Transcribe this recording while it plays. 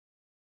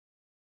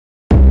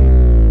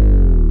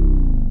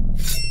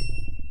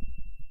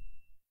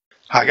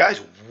Hi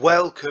guys,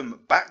 welcome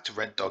back to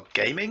Red Dog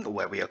Gaming,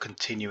 where we are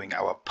continuing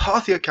our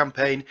Parthia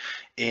campaign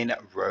in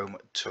Rome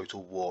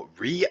Total War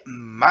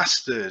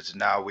Remastered.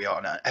 Now we are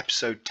on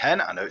episode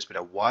 10. I know it's been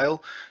a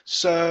while,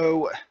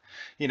 so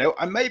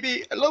I may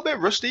be a little bit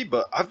rusty,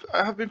 but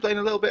I have been playing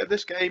a little bit of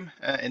this game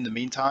in the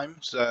meantime.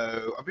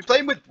 So I've been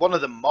playing with one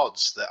of the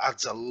mods that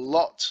adds a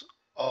lot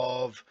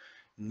of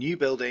new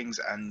buildings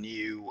and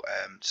new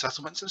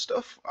settlements and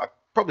stuff. I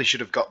probably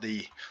should have got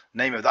the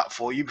name of that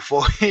for you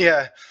before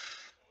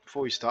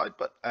we started,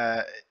 but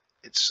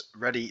it's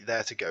ready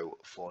there to go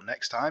for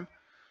next time.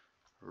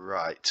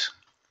 Right.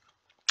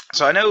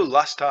 So I know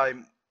last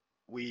time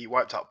we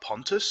wiped out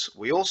Pontus.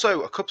 We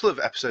also, a couple of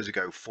episodes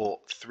ago, fought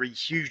 3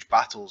 huge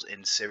battles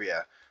in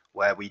Syria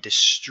where we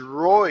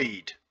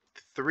destroyed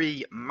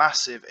 3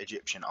 massive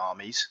Egyptian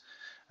armies,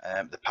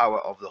 the power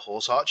of the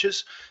horse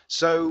archers.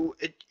 So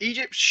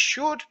Egypt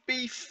should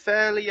be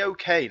fairly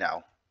okay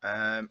now.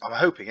 I'm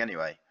hoping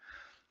anyway.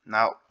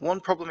 Now, one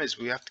problem is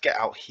we have to get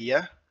out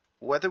here.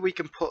 Whether we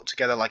can put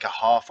together like a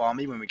half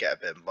army when we get a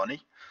bit of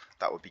money,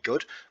 that would be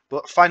good.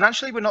 But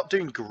financially, we're not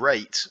doing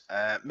great.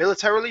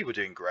 Militarily, we're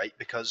doing great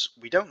because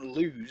we don't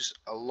lose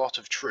a lot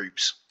of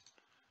troops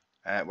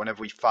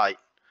whenever we fight.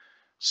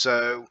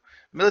 So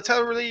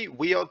militarily,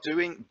 we are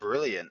doing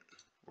brilliant.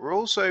 We're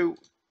also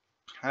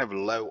kind of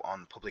low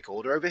on public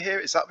order over here.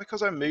 Is that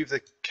because I moved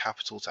the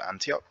capital to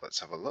Antioch? Let's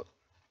have a look.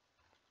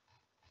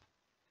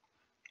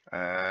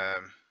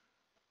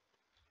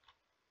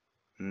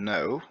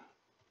 No.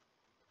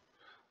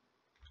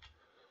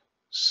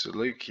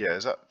 Seleucia,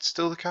 is that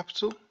still the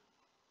capital?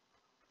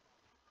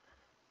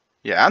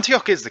 Yeah,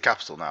 Antioch is the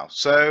capital now,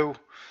 so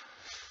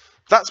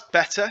that's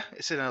better.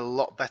 It's in a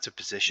lot better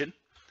position.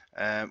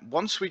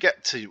 Once we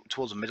get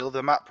towards the middle of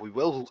the map, we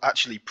will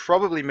actually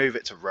probably move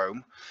it to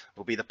Rome.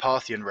 Will be the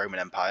Parthian Roman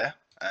Empire,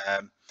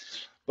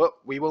 but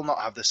we will not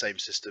have the same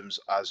systems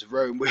as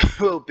Rome. We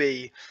will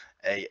be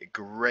a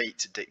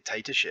great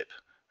dictatorship,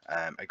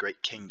 a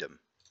great kingdom.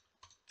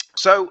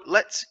 So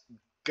let's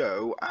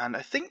go, and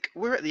I think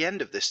we're at the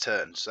end of this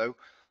turn, so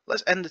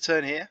let's end the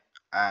turn here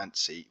and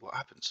see what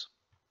happens.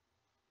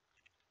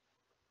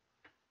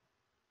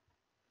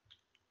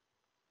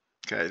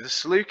 Okay, the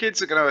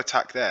Seleucids are going to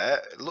attack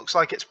there. It looks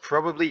like it's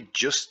probably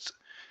just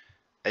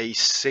a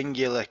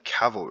singular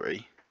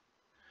cavalry.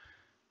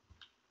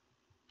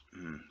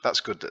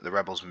 That's good that the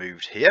rebels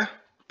moved here.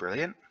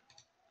 Brilliant.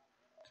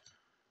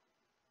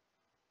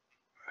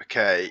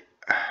 Okay,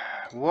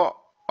 what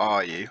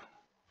are you?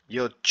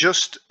 You're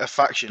just a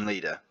faction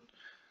leader.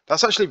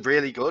 That's actually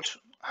really good.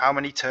 How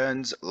many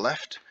turns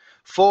left?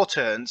 4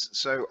 turns,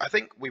 so I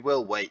think we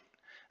will wait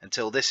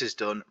until this is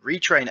done,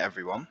 retrain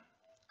everyone,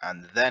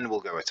 and then we'll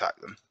go attack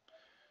them.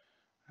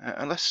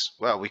 Unless,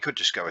 well, we could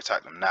just go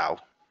attack them now.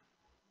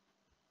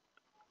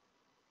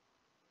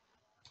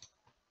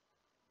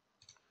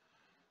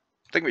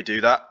 I think we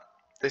do that.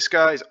 This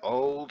guy's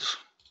old.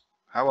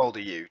 How old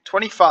are you?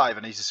 25,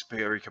 and he's a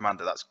superior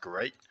commander. That's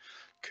great.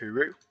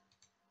 Kuru.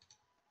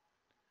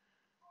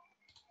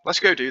 Let's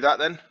go do that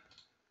then.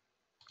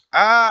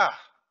 Ah!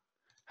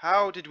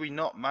 How did we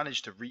not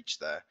manage to reach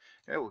there?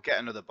 We'll get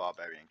another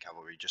barbarian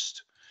cavalry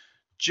just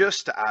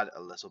to add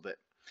a little bit.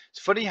 It's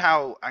funny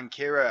how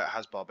Ankara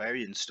has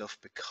barbarian stuff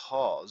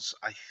because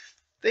I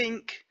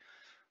think,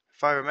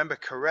 if I remember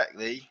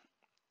correctly,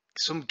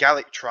 some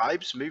Gallic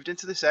tribes moved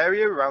into this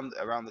area around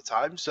the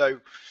time.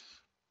 So,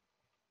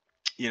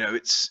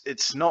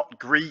 it's not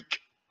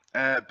Greek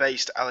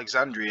based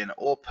Alexandrian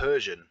or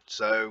Persian.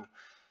 So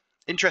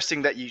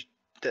interesting that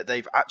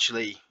they've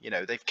actually,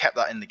 they've kept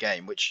that in the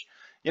game, which,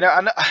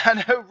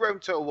 I know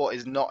Rome Total War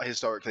is not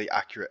historically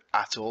accurate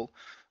at all,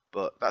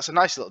 but that's a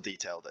nice little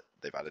detail that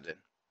they've added in.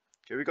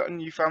 Okay, we got a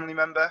new family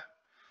member,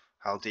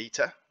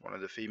 Haldita, one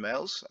of the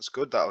females. That's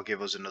good. That'll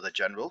give us another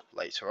general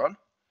later on.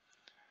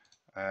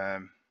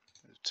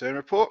 Turn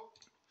report.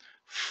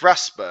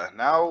 Fraspa.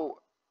 Now,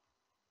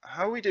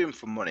 how are we doing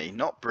for money?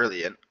 Not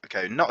brilliant.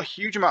 Okay, not a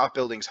huge amount of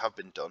buildings have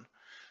been done.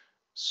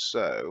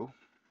 So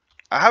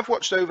I have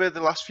watched over the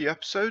last few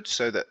episodes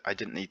so that I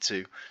didn't need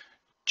to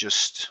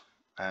just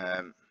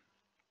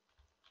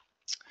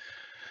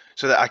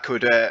so that I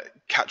could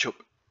catch up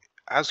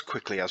as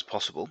quickly as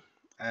possible.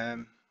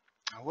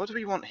 What do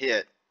we want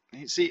here?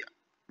 You see,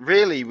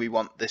 really we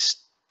want this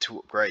to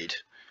upgrade.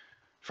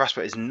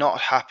 Fraspa is not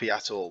happy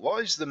at all.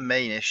 What is the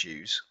main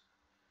issues?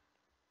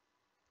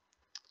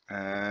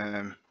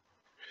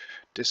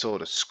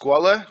 Disorder,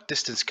 squalor,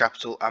 distance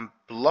capital, and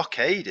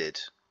blockaded.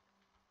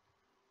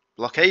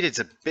 Blockaded's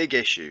a big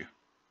issue.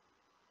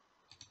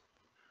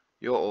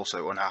 You're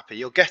also unhappy.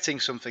 You're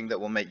getting something that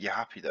will make you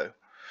happy, though.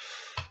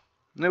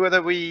 Know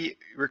whether we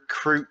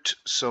recruit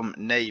some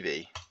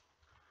navy.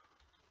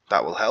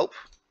 That will help.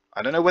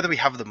 I don't know whether we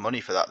have the money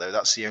for that, though.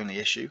 That's the only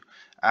issue.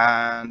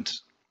 And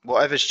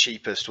whatever's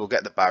cheapest, we'll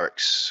get the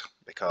barracks,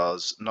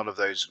 because none of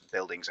those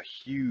buildings are a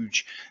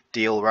huge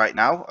deal right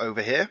now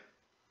over here.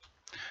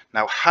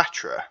 Now,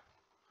 Hatra.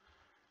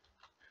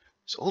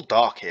 It's all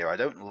dark here. I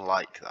don't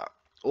like that.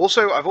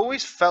 Also, I've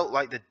always felt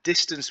like the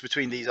distance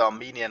between these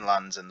Armenian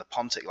lands and the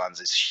Pontic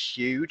lands is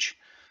huge.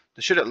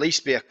 There should at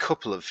least be a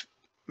couple of,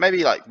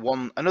 maybe like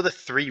another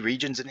 3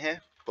 regions in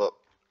here, but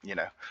you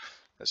know,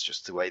 that's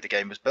just the way the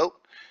game was built.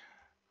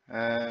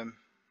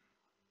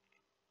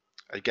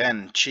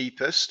 Again,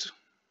 cheapest.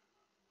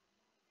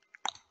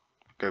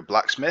 Go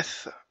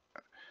blacksmith.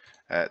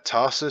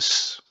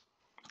 Tarsus.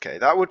 Okay,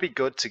 that would be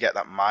good to get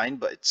that mine,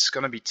 but it's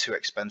going to be too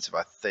expensive,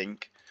 I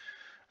think.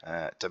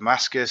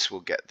 Damascus will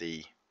get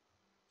the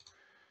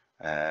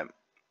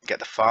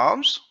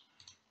farms.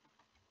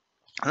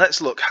 And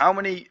let's look. How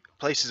many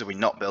places are we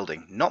not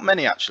building? Not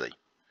many, actually.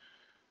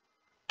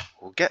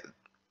 We'll get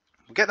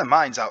the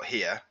mines out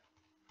here.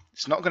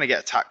 It's not going to get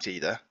attacked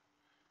either.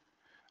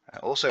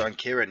 Also,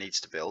 Ankira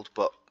needs to build,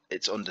 but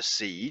it's under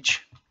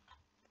siege.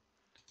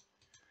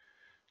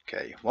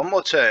 Okay, one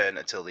more turn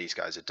until these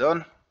guys are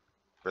done.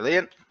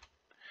 Brilliant.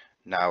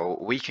 Now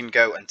we can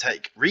go and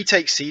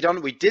retake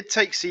Sidon. We did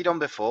take Sidon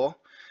before.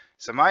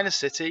 It's a minor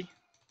city.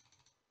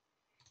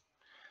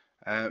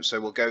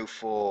 So we'll go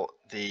for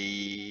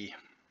the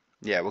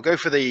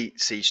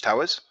siege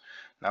towers.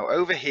 Now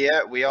over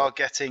here we are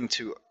getting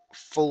to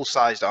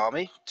full-sized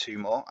army, 2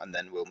 more, and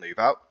then we'll move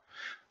out.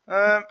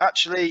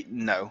 Actually,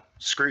 no,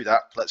 screw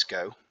that. Let's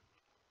go.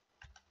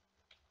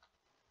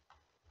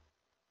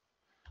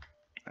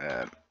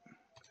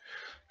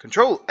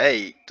 Control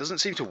A doesn't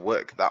seem to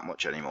work that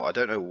much anymore. I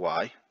don't know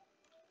why.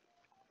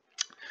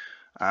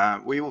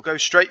 We will go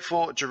straight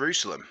for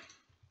Jerusalem.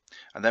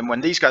 And then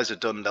when these guys are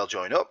done, they'll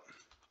join up.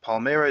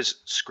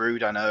 Palmyra's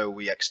screwed. I know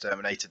we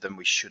exterminated them.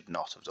 We should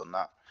not have done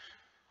that.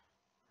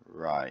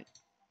 Right.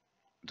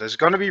 There's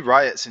going to be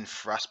riots in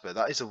Fraspa.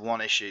 That is the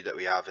one issue that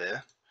we have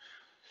here.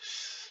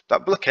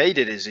 That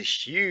blockaded is a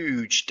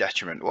huge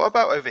detriment. What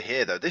about over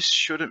here, though? This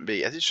shouldn't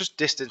be. It's just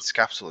distance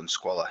capital and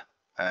squalor.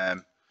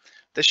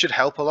 This should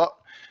help a lot.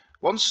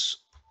 Once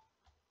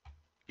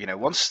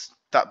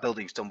that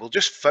building's done, we'll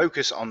just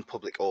focus on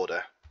public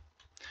order.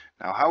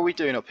 Now, how are we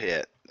doing up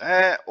here?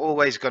 They're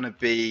always going to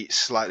be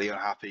slightly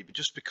unhappy, but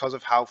just because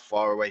of how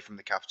far away from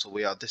the capital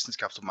we are, distance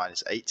capital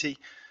minus 80.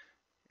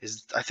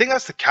 I think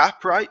that's the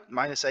cap, right?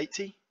 Minus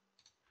 80.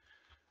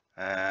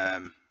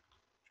 I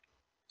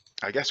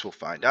guess we'll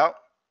find out.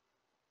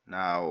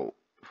 Now,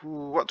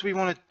 what do we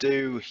want to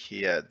do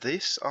here?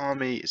 This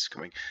army is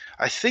coming.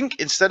 I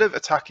think instead of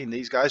attacking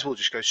these guys, we'll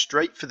just go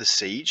straight for the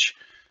siege,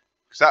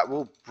 because that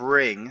will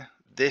bring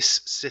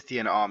this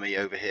Scythian army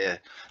over here.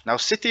 Now,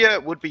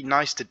 Scythia would be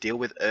nice to deal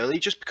with early,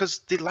 just because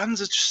the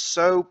lands are just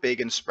so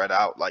big and spread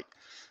out. Like,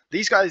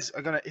 these guys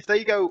are gonna, if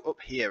they go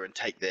up here and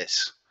take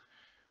this,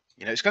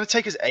 it's going to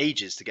take us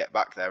ages to get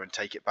back there and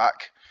take it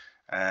back.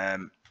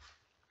 And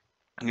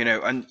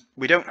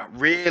we don't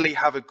really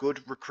have a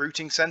good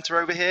recruiting center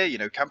over here.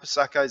 Campus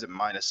Sakai is a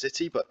minor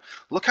city, but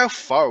look how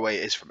far away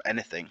it is from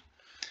anything.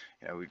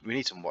 We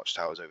need some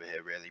watchtowers over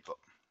here, really, but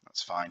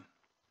that's fine.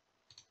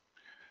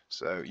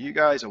 So you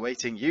guys are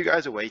waiting. You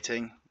guys are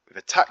waiting. We've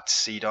attacked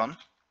Sidon.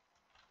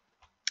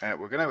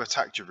 We're going to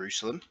attack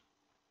Jerusalem.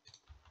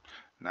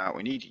 Now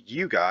we need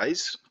you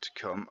guys to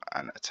come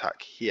and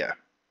attack here.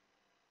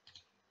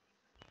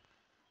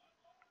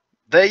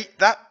 It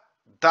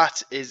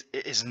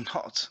is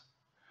not.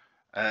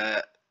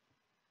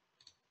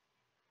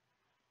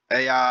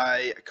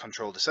 AI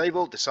control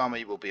disabled. This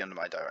army will be under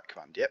my direct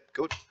command. Yep,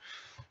 good.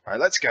 All right,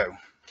 let's go.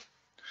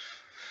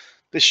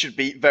 This should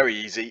be very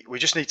easy. We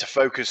just need to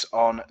focus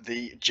on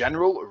the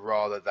general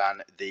rather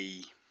than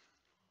the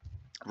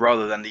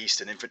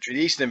Eastern infantry.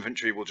 The Eastern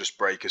infantry will just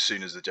break as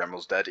soon as the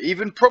general's dead,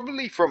 even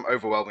probably from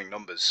overwhelming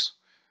numbers.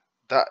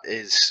 That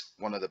is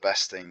one of the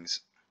best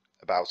things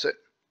about it.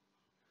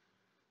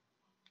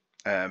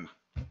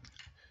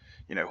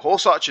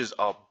 Horse archers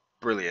are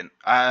brilliant,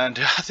 and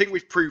I think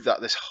we've proved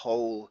that this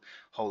whole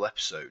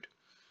episode.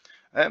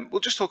 We'll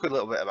just talk a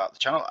little bit about the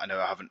channel. I know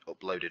I haven't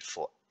uploaded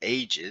for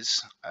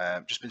ages.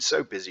 Just been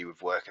so busy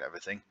with work and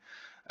everything.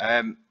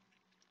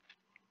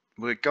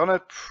 We're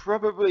gonna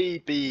probably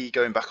be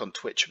going back on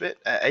Twitch a bit.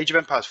 Age of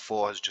Empires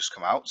 4 has just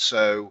come out,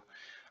 so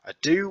I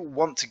do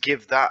want to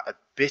give that a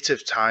bit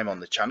of time on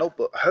the channel,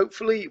 but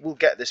hopefully we'll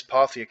get this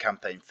Parthia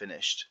campaign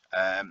finished.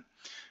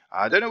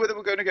 I don't know whether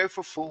we're going to go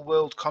for full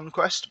world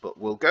conquest, but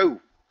we'll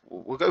go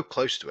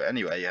close to it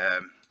anyway.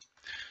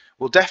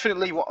 We'll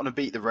definitely want to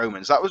beat the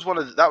Romans. That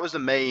was the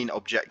main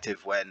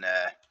objective when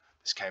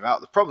this came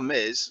out. The problem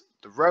is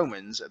the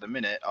Romans at the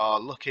minute are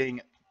looking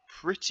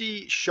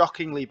pretty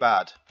shockingly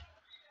bad.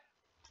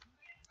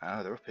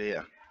 Oh, they're up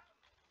here.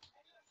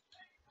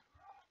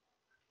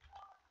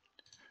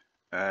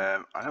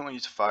 I don't want you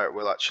to fire at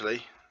will,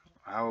 actually.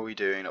 How are we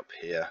doing up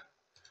here?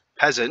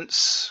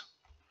 Peasants,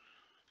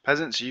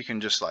 you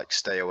can just like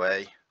stay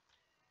away.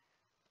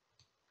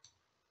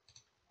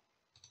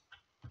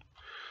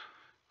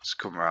 Let's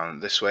come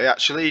around this way,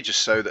 actually,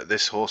 just so that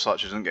this horse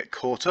archer doesn't get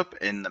caught up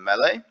in the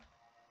melee.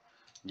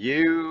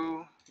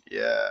 Yeah,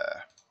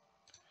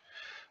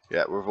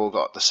 we've all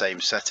got the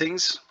same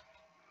settings.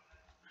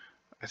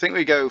 I think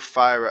we go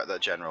fire at the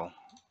general.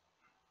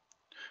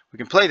 We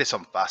can play this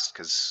on fast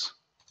because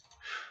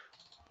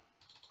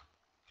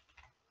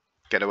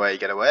get away.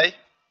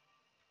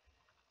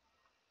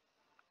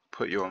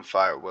 put you on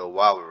fire at will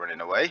while we're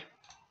running away.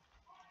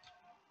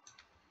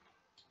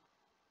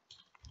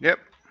 Yep.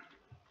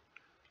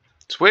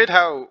 It's weird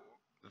how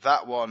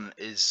that one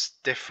is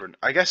different.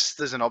 I guess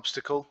there's an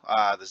obstacle.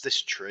 There's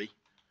this tree.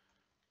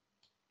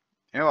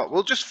 You know what?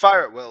 We'll just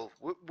fire at will.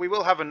 We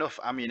will have enough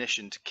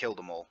ammunition to kill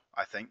them all,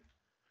 I think.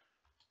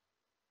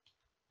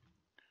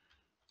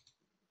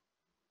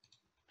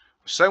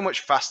 We're so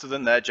much faster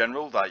than their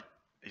general. Like,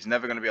 he's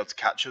never going to be able to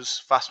catch us.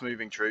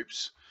 Fast-moving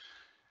troops.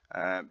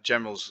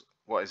 Generals,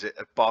 what is it?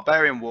 A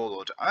barbarian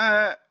warlord.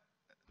 Yeah,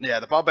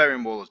 the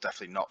barbarian warlord's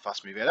definitely not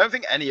fast-moving. I don't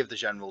think any of the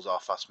generals are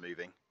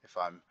fast-moving, if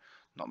I'm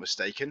not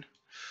mistaken.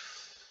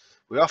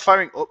 We are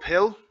firing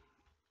uphill.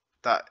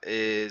 That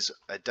is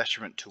a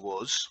detriment to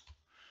us.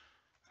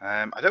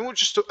 I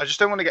just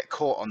don't want to get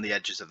caught on the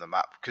edges of the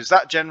map, because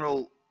that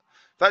general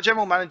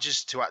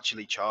manages to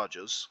actually charge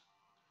us.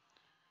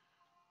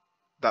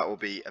 That will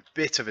be a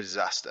bit of a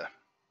disaster.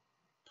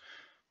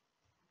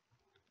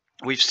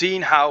 We've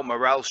seen how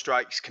morale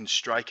strikes can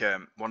strike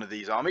one of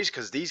these armies,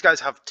 because these guys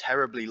have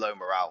terribly low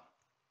morale.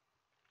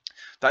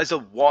 That is the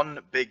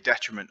one big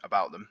detriment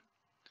about them.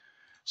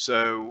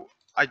 So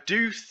I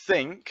do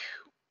think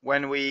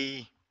when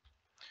we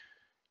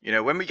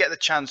get the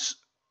chance,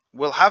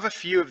 we'll have a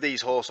few of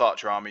these horse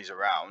archer armies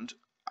around.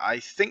 I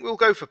think we'll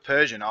go for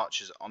Persian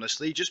archers,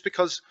 honestly, just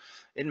because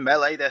in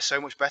melee they're so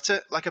much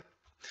better. Like a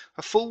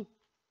full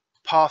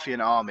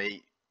Parthian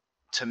army,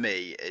 to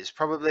me, is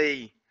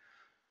probably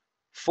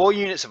 4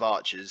 units of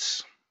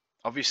archers,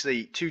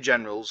 obviously 2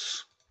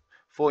 generals,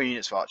 4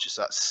 units of archers,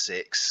 so that's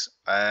 6.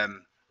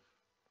 And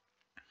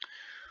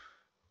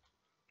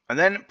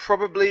then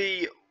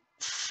probably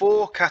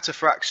 4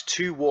 cataphracts,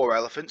 2 war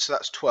elephants, so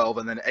that's 12,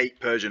 and then 8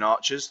 Persian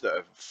archers that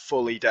are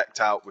fully decked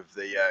out with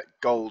the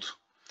gold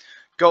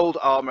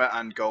armor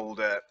and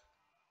gold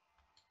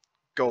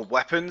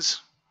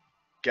weapons.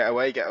 Get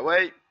away, get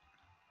away.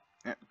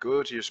 Yeah,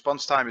 good. Your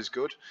response time is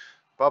good.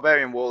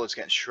 Barbarian warlord's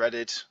getting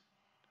shredded.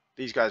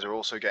 These guys are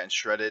also getting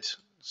shredded.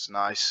 It's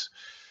nice.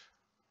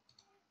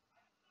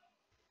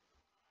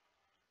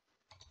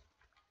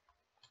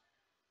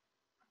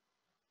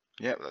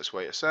 Yep, let's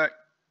wait a sec.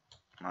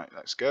 Right,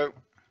 let's go.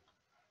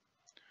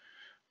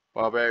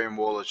 Barbarian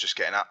warlord's just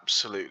getting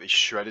absolutely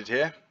shredded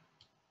here.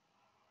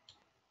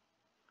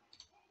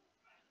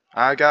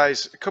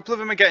 Guys, a couple of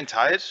them are getting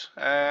tired.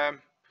 That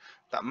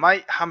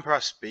might hamper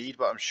our speed,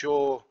 but I'm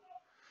sure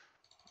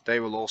they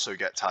will also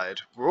get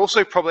tired. We're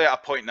also probably at a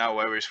point now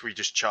where if we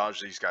just charge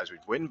these guys, we'd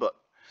win, but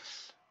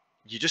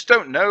you just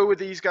don't know with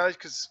these guys,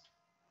 because,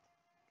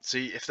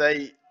 see, if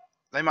they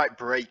might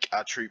break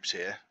our troops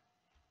here.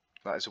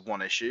 That is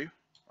one issue.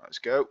 Let's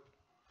go.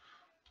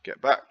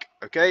 Get back.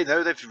 Okay,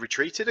 no, they've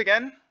retreated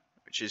again,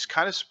 which is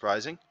kind of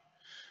surprising.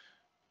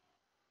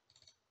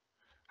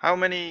 How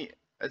many...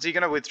 Is he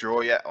going to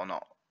withdraw yet or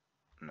not?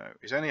 No,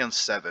 he's only on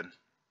 7.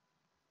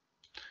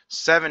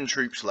 7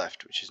 troops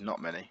left, which is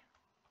not many.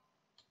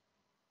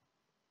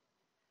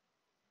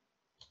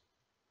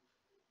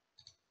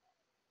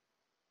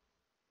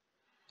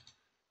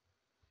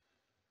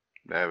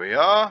 There we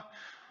are.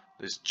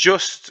 There's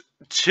just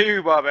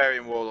 2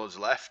 barbarian warlords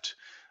left.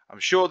 I'm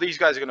sure these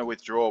guys are going to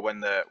withdraw when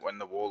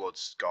the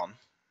warlord's gone.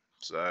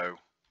 So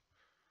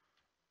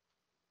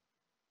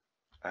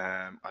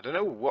I don't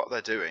know what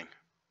they're doing.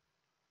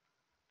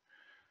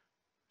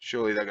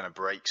 Surely they're going to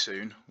break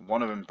soon.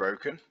 One of them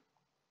broken.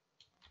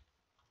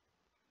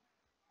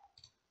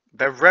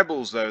 They're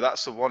rebels though.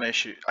 That's the one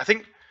issue. I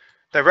think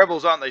they're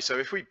rebels, aren't they? So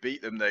if we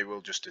beat them, they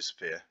will just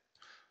disappear.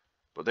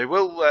 But they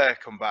will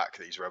come back,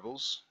 these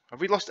rebels. Have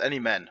we lost any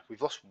men?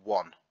 We've lost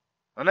 1.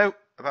 I know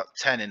about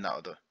 10 in that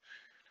other.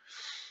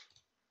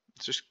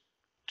 Let's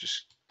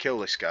just kill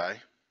this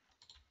guy.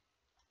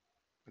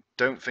 I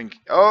don't think...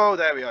 Oh,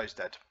 there we are. He's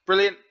dead.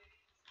 Brilliant.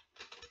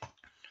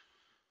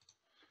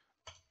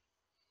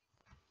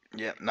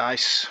 Yeah,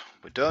 nice.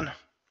 We're done.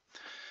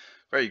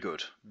 Very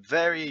good.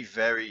 Very,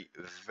 very,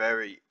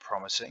 very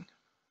promising.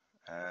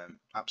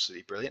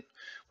 Absolutely brilliant.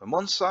 When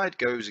one side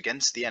goes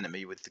against the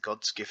enemy with the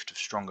god's gift of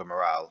stronger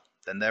morale,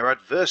 then their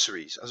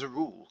adversaries, as a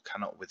rule,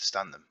 cannot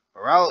withstand them.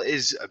 Morale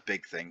is a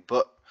big thing,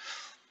 but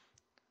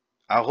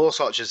our horse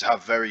archers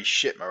have very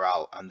shit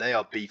morale, and they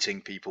are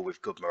beating people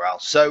with good morale.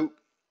 So,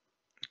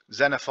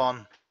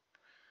 Xenophon,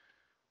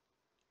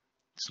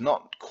 it's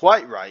not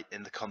quite right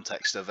in the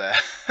context of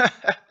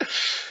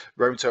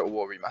Rome Total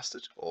War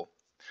Remastered, or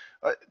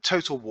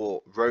Total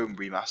War Rome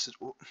Remastered.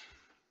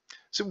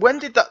 So when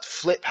did that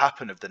flip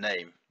happen of the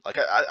name? Like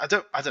I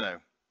don't know.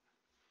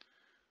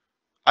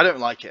 I don't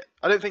like it.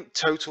 I don't think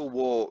Total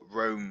War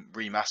Rome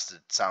Remastered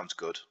sounds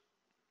good.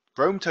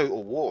 Rome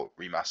Total War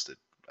Remastered.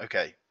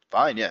 Okay,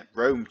 fine, yeah.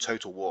 Rome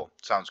Total War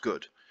sounds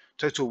good.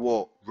 Total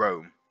War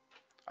Rome.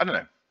 I don't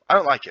know. I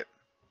don't like it.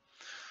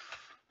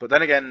 But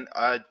then again,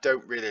 I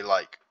don't really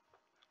like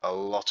a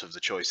lot of the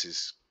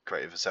choices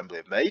Creative Assembly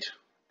have made.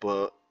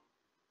 But,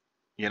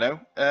 you know,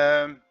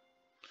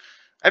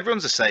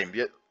 everyone's the same.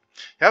 You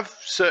have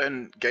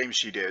certain game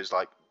studios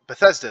like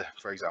Bethesda,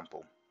 for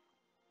example.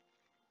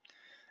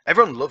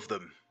 Everyone loved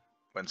them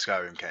when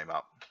Skyrim came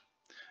out.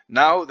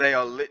 Now they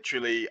are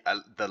literally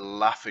the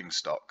laughing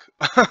stock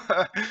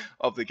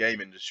of the game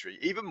industry,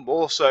 even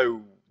more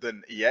so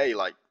than EA.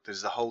 Like,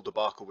 there's the whole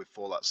debacle with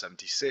Fallout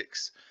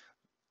 76,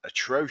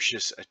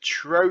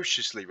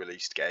 atrociously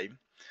released game,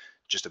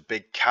 just a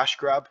big cash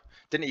grab.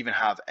 Didn't even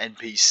have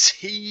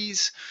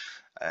NPCs.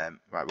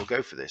 Right, we'll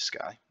go for this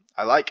guy.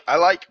 I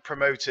like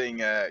promoting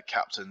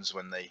captains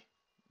when they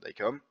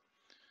come.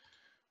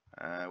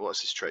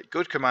 What's his trait?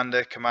 Good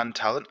commander, command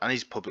talent, and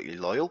he's publicly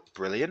loyal.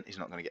 Brilliant. He's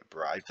not going to get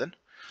bribed then.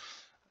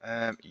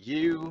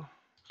 You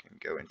can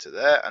go into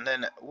there, and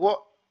then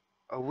what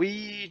are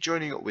we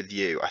joining up with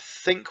you? I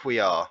think we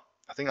are.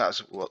 I think that's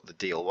what the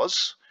deal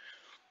was.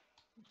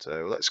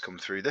 So let's come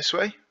through this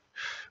way.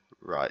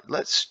 Right,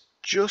 let's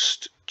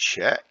just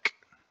check.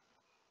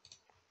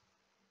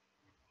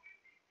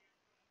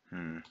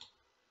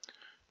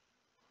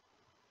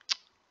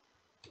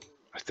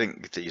 I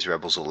think these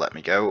rebels will let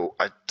me go.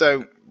 I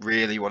don't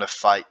really want to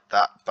fight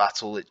that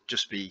battle. It'd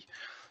just be,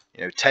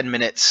 10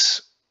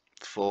 minutes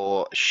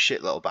for a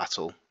shit little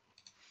battle.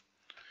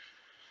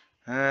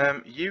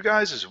 You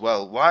guys as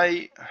well.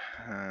 Why?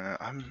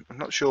 I'm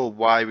not sure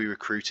why we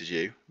recruited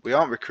you. We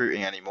aren't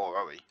recruiting anymore,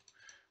 are we?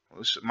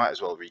 We might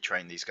as well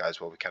retrain these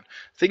guys while we can.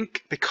 I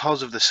think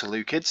because of the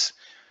Seleucids.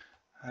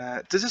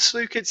 Does the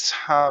Seleucids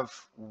have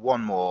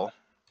one more?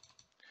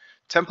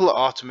 Temple of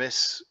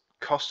Artemis,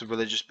 cost of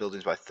religious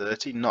buildings by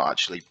 30. Not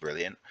actually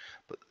brilliant,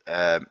 but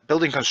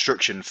building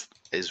construction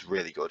is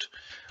really good.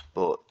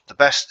 But the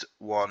best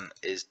one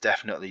is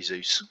definitely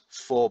Zeus.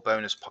 4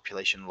 bonus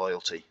population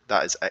loyalty.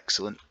 That is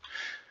excellent.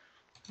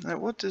 Now,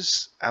 what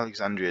does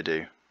Alexandria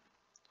do?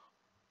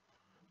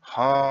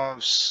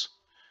 Halves.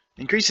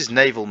 Increases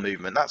naval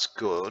movement. That's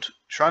good.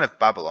 Shrine of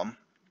Babylon.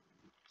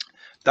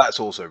 That's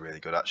also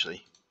really good,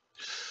 actually.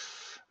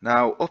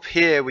 Now, up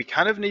here, we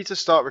kind of need to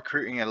start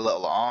recruiting a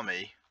little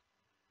army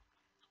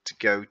to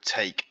go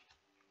take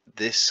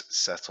this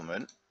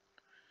settlement.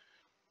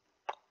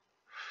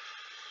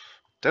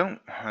 I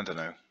don't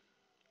know.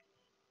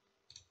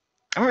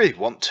 I don't really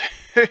want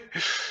to.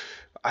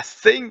 I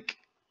think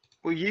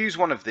we'll use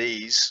one of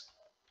these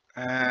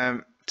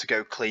to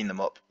go clean them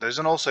up. There's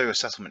also a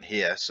settlement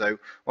here. So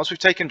once we've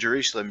taken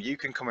Jerusalem, you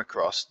can come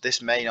across.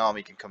 This main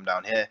army can come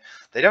down here.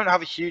 They don't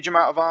have a huge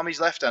amount of armies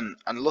left, and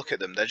look at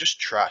them. They're just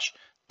trash.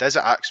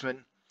 Desert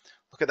Axemen.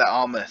 Look at that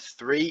armor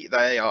 3.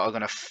 They are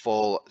going to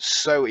fall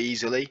so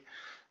easily.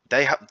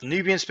 They have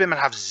Nubian Spearmen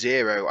have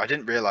 0. I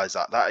didn't realize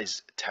that. That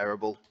is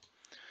terrible.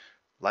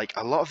 Like,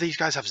 a lot of these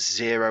guys have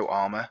 0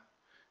 armor.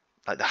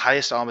 Like, the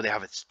highest armor they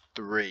have is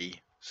 3.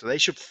 So they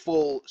should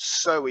fall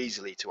so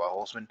easily to our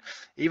horsemen.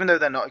 Even though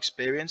they're not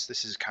experienced,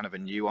 this is kind of a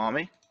new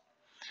army.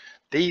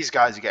 These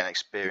guys are getting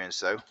experience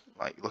though.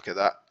 Like, look at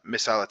that.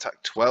 Missile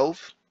attack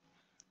 12.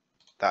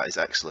 That is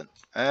excellent.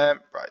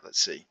 Right,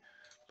 let's see.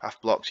 Path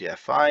blocked, yeah,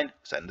 fine.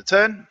 Let's end the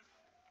turn.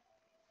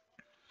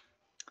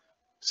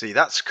 See,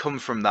 that's come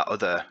from that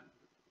other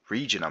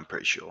region, I'm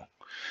pretty sure.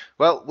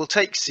 Well, we'll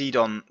take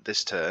Sidon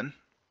this turn,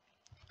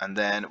 and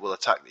then we'll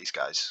attack these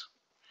guys.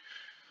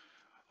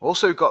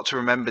 Also got to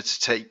remember to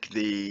take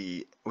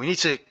the... We need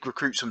to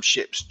recruit some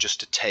ships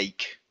just to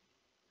take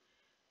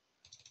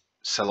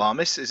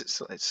Salamis.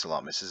 It's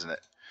Salamis, isn't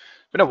it?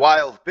 Been a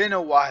while,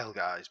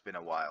 guys. Been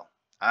a while.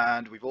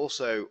 And we've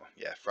also...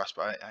 Yeah,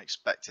 Frostbite. I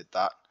expected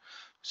that.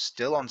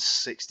 Still on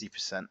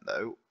 60%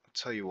 though. I'll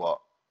tell you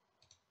what.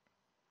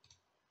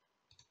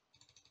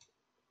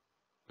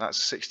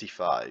 That's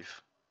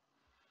 65.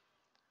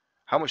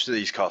 How much do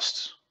these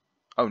cost?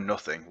 Oh,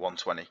 nothing.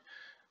 120. I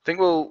think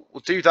we'll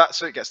do that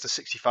so it gets to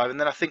 65, and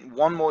then I think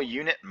one more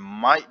unit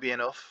might be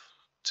enough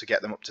to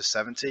get them up to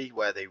 70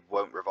 where they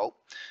won't revolt.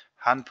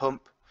 Hand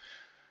pump.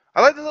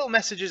 I like the little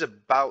messages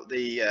about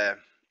the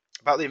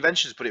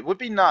inventions, but it would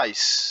be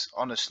nice,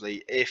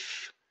 honestly,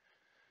 if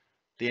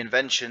the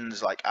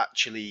inventions like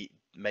actually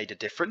made a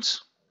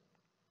difference.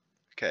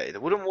 Okay, the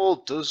wooden wall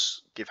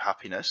does give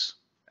happiness.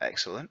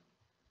 Excellent.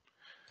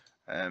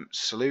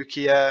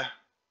 Seleucia.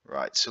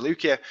 Right,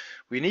 Seleucia.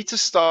 We need to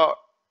start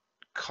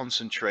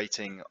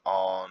concentrating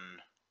on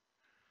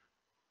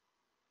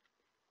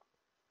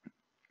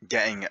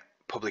getting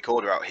public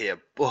order out here,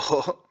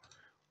 but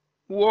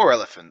war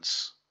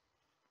elephants.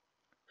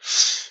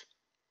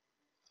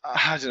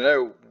 I don't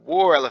know.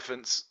 War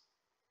elephants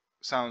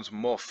sounds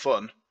more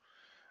fun.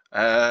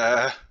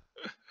 It's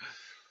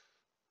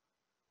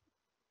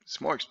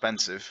more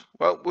expensive.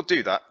 Well, we'll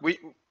do that.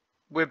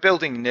 We're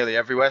building nearly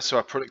everywhere, so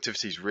our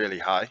productivity is really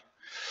high.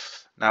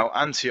 Now,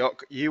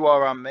 Antioch, you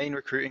are our main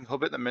recruiting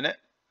hub at the minute.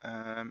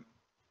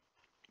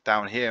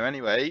 Down here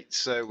anyway,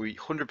 so we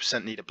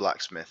 100% need a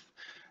blacksmith.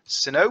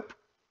 Sinope?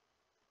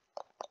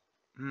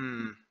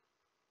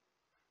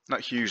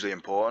 Not hugely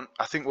important.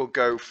 I think we'll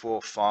go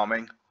for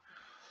farming.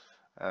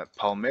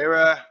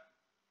 Palmyra.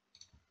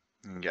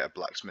 You can get a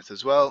blacksmith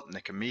as well.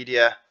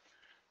 Nicomedia.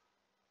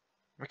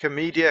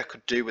 Nicomedia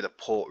could do with a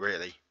port,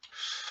 really.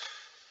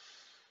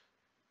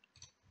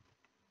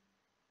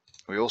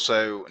 We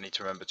also need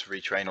to remember to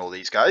retrain all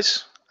these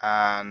guys.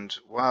 And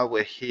while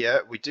we're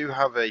here, we do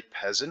have a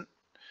peasant.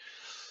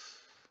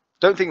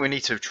 Don't think we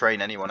need to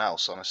train anyone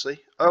else, honestly.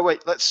 Oh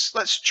wait,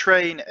 let's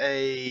train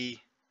a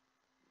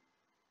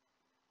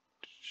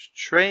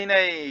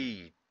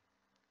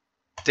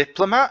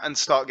diplomat and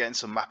start getting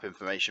some map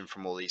information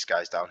from all these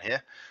guys down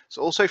here.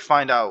 So also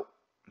find out.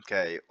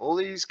 Okay, all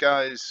these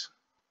guys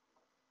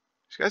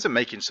are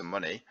making some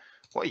money.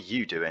 What are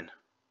you doing?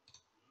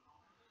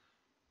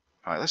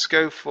 All right, let's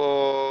go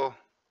for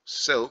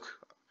silk.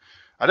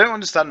 I don't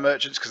understand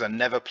merchants because I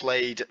never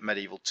played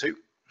Medieval 2.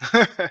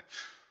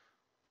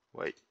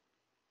 Wait.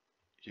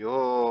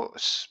 You're a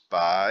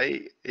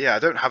spy. Yeah, I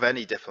don't have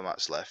any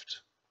diplomats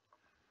left.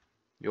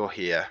 You're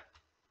here.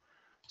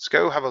 Let's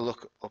go have a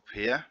look up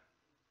here.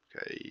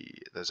 Okay,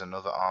 there's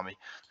another army.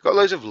 We've got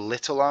loads of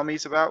little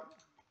armies about.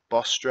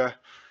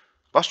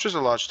 Bostra's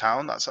a large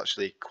town. That's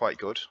actually quite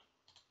good.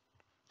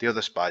 The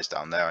other spy's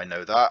down there, I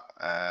know that.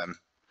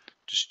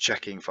 Just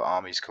checking for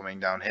armies coming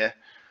down here.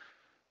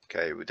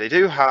 Okay, they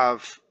do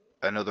have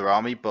another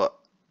army, but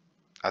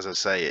as I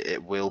say,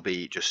 it will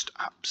be just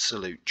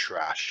absolute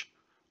trash,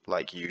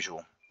 like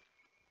usual.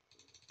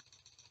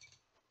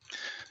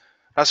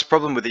 That's the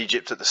problem with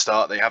Egypt at the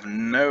start. They have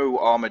no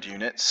armoured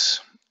units.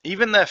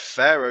 Even their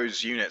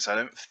pharaoh's units, I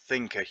don't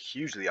think, are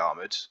hugely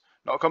armoured.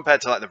 Not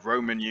compared to like the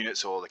Roman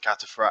units or the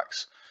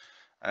cataphracts.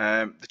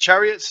 The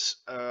chariots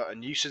are a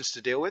nuisance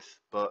to deal with,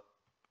 but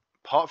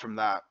apart from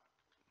that,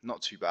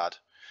 not too bad.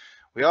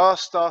 We are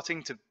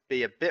starting to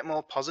be a bit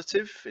more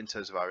positive in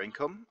terms of our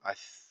income. I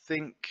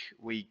think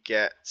we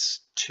get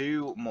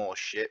 2 more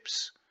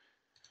ships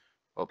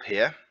up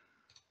here.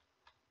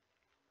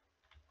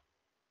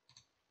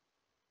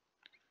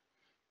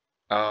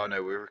 Oh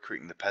no, we're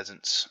recruiting the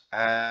peasants.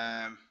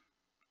 Yeah,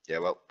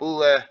 well,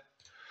 we'll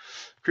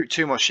recruit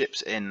 2 more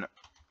ships in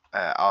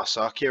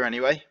Arsacia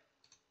anyway.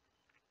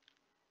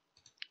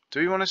 Do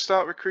we want to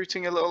start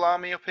recruiting a little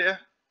army up here?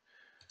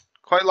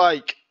 Quite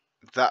like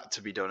that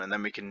to be done, and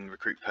then we can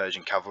recruit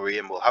Persian cavalry,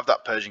 and we'll have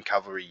that Persian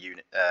cavalry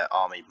unit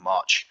army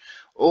march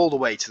all the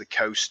way to the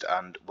coast,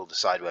 and we'll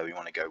decide where we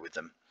want to go with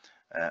them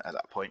at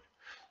that point.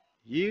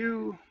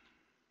 You...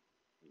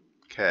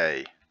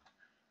 Okay.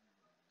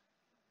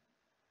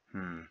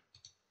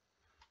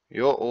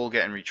 You're all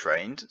getting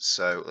retrained,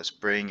 so let's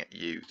bring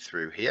you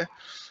through here.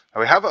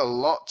 Now we have a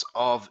lot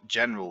of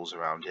generals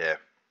around here.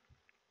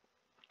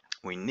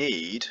 We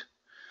need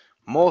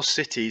more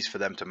cities for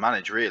them to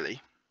manage,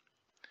 really.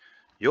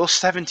 You're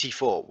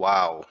 74.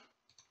 Wow.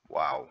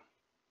 Wow.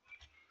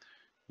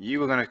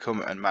 You were going to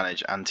come and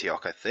manage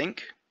Antioch, I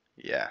think.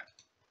 Yeah.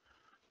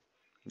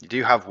 You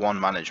do have 1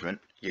 management.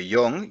 You're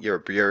young. You're a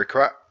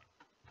bureaucrat.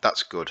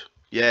 That's good.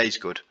 Yeah, he's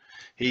good.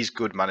 He's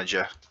good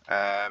manager.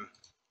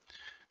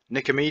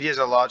 Nicomedia is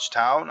a large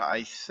town.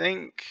 I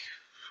think...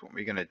 What are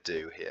we going to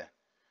do here?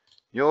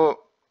 Your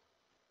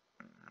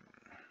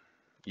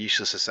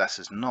useless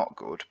assessor is not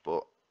good,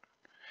 but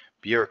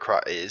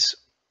bureaucrat is.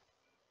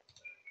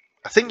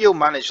 I think you'll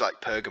manage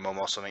like Pergamum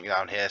or something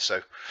down here,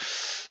 so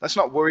let's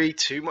not worry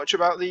too much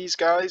about these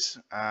guys.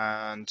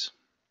 And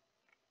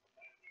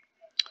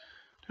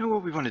I don't know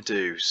what we want to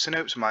do.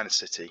 Sinope's a minor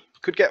city.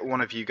 Could get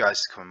one of you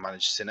guys to come and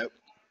manage Sinope.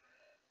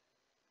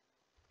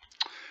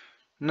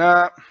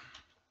 Nah.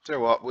 So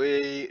what?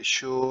 We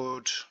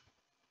should.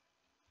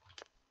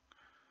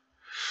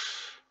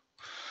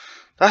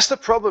 That's the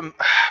problem.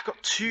 I've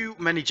got too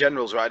many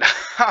generals right now.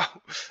 I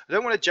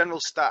don't want a general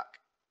stack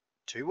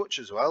too much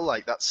as well.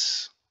 Like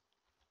that's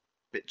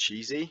a bit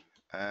cheesy.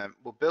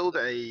 We'll build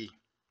a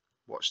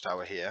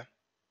watchtower here.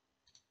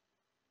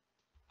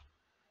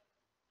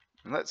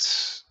 And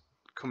let's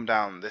come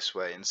down this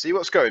way and see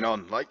what's going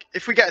on. Like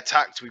if we get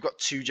attacked, we've got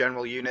 2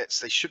 general units.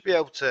 They should be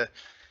able to,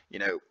 you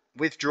know,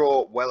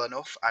 withdraw well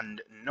enough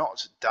and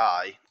not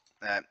die,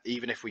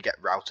 even if we get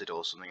routed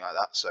or something like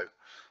that. So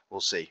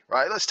we'll see.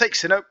 Right, let's take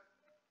Sinope.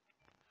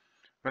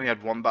 We've only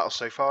had 1 battle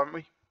so far, haven't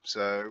we?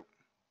 So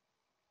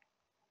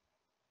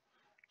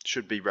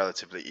should be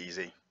relatively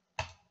easy.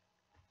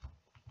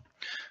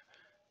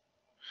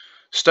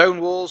 Stone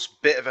walls,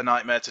 bit of a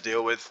nightmare to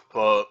deal with,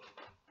 but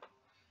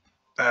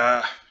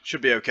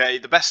should be okay.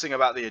 The best thing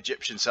about the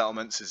Egyptian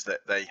settlements is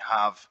that they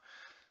have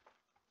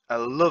a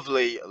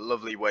lovely,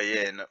 lovely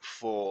way in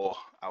for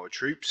our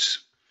troops.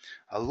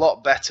 A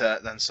lot better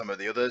than some of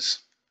the others.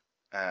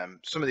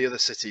 Some of the other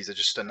cities are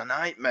just a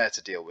nightmare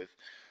to deal with.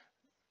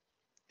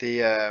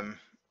 The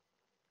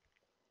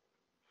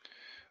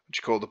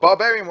the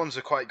barbarian ones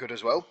are quite good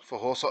as well for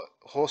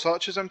horse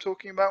archers. I'm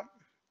talking about.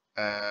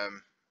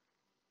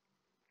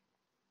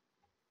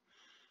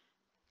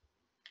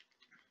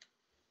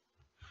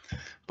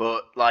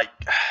 But like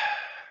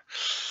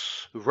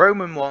the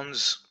Roman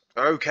ones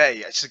are okay.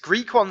 It's the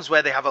Greek ones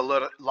where they have a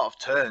lot of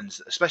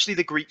turns, especially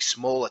the Greek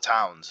smaller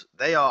towns.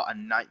 They are a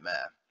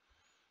nightmare.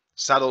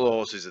 Saddle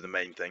horses are the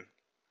main thing.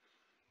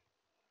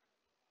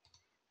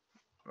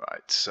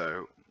 Right,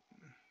 so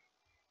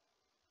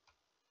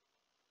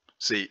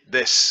see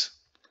this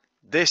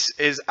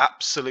is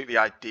absolutely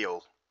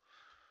ideal.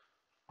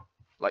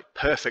 Like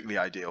perfectly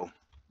ideal.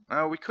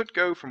 Now we could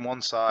go from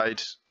one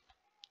side.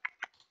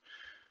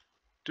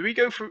 Do we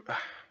go through?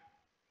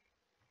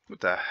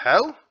 What the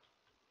hell?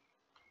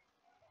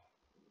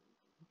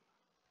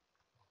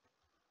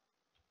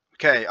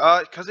 Okay,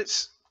 because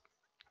it's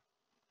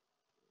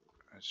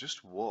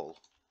just wool.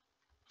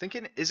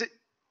 Thinking, is it?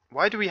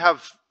 Why do we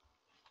have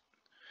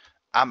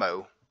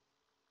ammo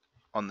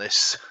on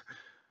this?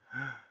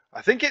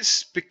 I think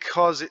it's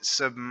because it's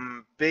a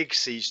big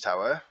siege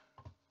tower.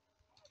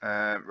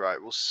 Right,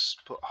 we'll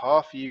put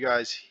half of you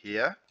guys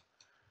here.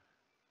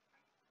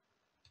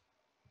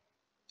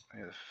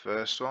 Here, the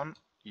first one.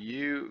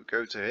 You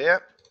go to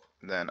here.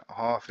 Then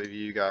half of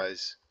you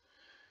guys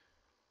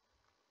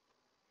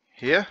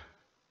here.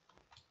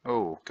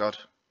 Oh God,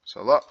 it's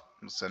a lot.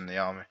 Let's send the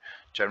army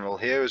general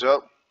here as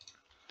well.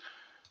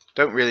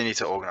 Don't really need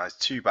to organise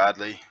too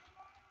badly.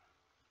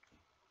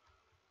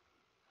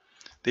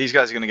 These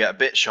guys are going to get a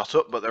bit shot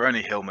up, but they're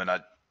only hillmen.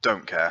 I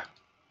don't care.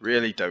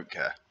 Really don't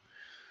care.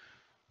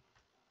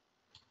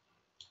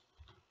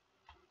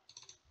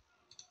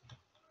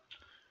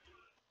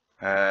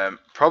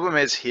 Problem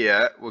is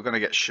here, we're going to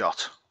get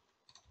shot.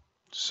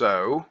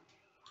 So,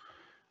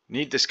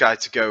 need this guy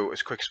to go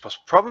as quick as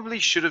possible. Probably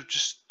should have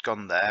just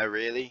gone there,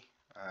 really.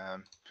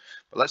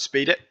 But let's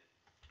speed it.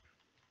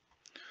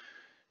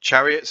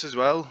 Chariots as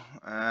well.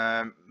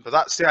 But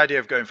that's the idea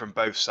of going from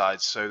both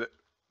sides, so that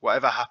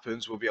whatever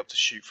happens, we'll be able to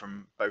shoot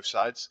from both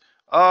sides.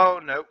 Oh,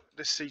 no.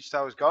 This siege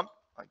tower's gone.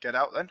 Get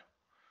out then.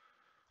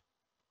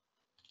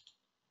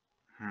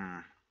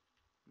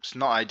 It's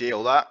not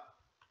ideal, that.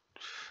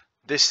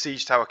 This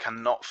siege tower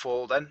cannot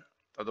fall then.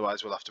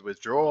 Otherwise, we'll have to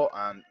withdraw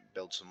and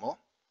build some more.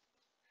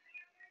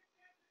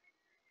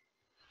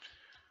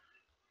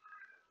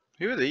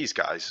 Who are these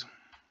guys?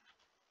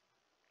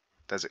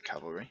 Desert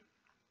cavalry.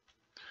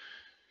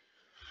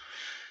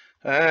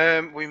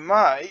 We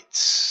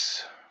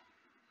might...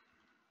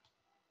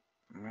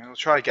 We'll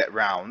try to get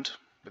round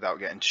without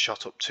getting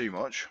shot up too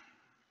much.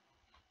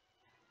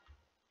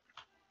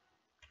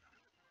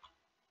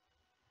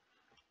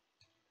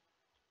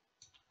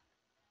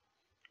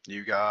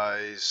 You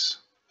guys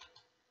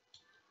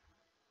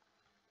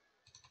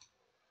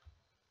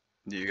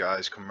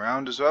come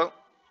round as well.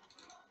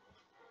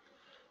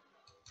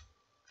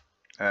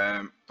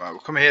 Right, we'll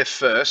come here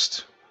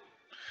first.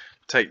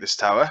 Take this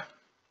tower.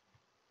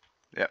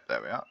 Yep,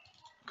 there we are.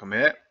 Come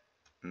here,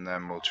 and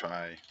then we'll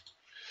try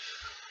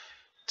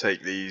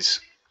take these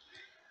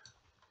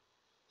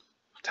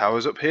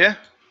towers up here.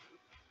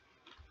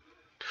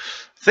 I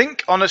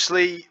think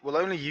honestly, we'll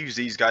only use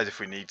these guys if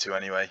we need to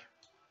anyway.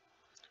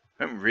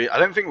 I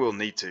don't think we'll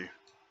need to.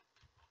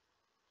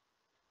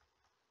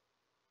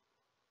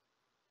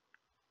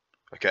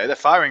 Okay, they're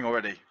firing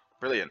already.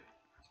 Brilliant.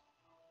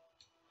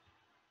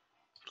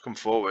 Come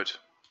forward.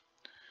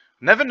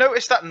 Never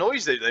noticed that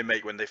noise that they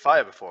make when they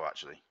fire before,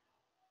 actually.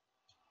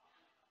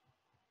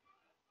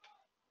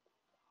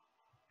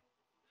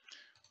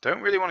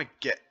 Don't really want to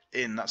get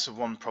in. That's the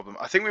one problem.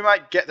 I think we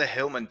might get the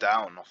hillmen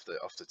down off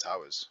the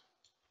towers.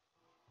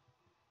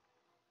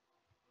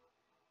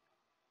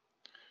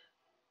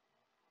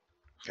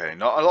 Okay,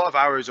 not a lot of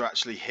arrows are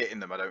actually hitting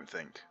them, I don't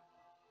think.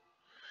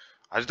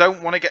 I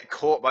don't want to get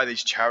caught by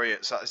these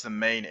chariots. That is the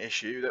main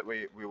issue that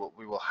we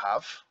will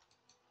have.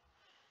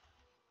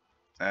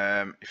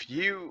 If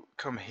you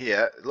come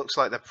here, it looks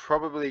like they're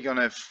probably going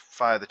to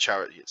fire the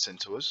chariots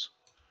into us.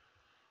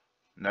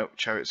 Nope,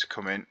 chariots are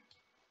coming.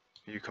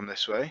 You come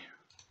this way.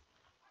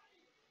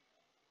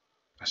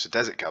 That's the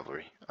desert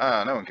cavalry.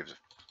 Ah, no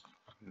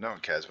one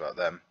cares about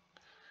them.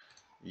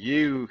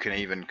 You can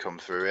even come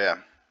through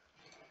here.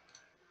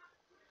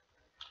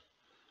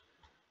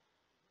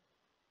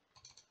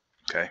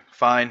 Okay,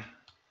 fine.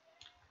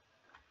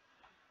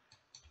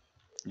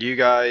 You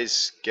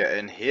guys get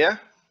in here.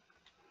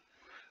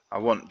 I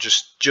want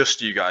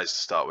just you guys to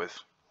start with.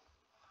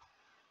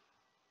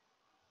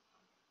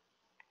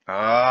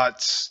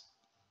 It's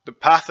the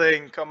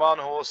pathing. Come on,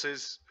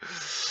 horses.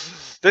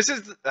 This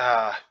is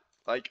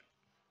like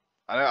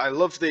I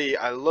love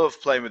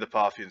playing with the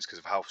Parthians because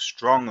of how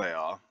strong they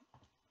are.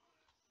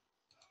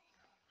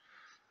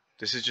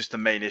 This is just the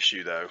main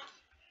issue, though.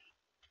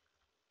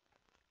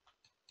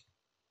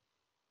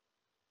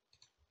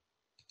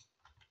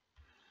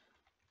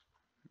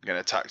 Getting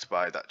attacked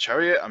by that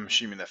chariot. I'm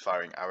assuming they're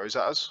firing arrows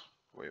at us.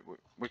 We're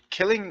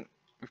killing.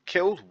 We've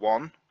killed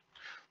one.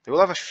 They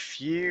will have a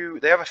few.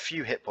 They have a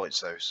few hit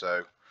points though,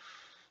 so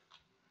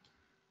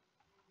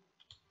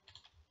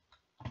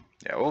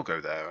yeah, we'll go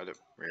there. I don't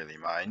really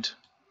mind.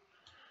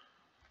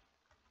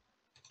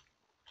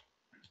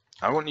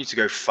 I want you to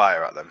go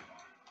fire at them.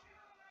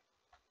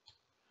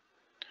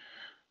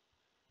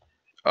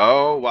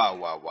 Oh wow!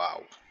 Wow!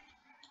 Wow!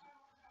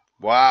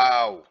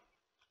 Wow!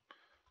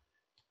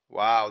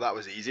 Wow! That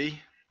was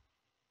easy.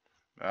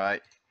 All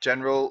right,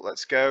 General,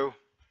 let's go.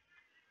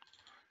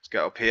 Let's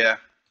get up here.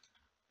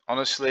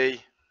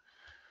 Honestly,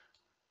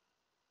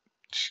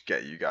 just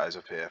get you guys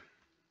up here.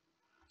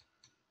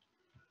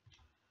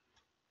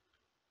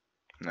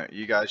 No,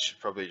 you guys should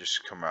probably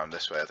just come around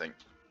this way, I think.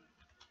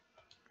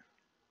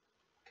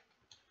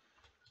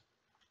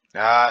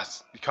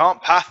 You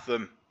can't path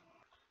them.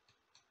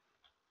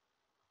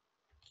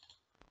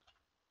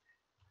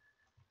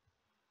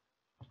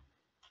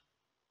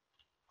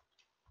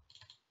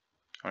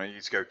 I need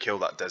you to go kill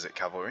that desert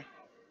cavalry.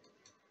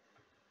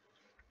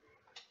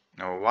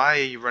 Now, why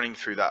are you running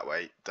through that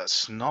way?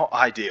 That's not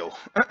ideal.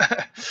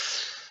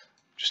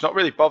 Just not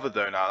really bothered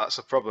though now, that's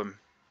the problem.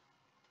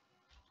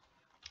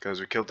 Because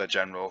we killed their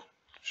general.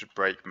 Should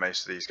break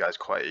most of these guys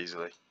quite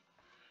easily.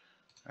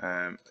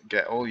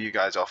 Get all you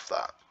guys off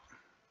that.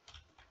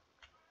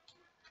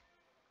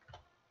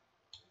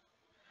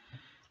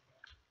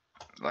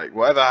 Like,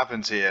 whatever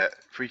happens here,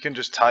 if we can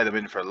just tie them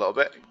in for a little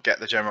bit, get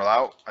the general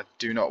out. I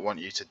do not want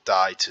you to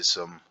die to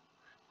some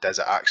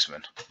desert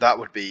axeman. That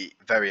would be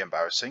very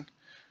embarrassing.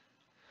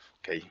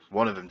 Okay,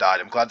 one of them died.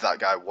 I'm glad that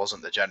guy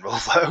wasn't the general,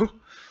 though.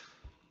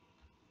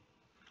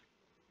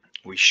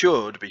 We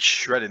should be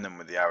shredding them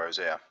with the arrows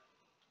here.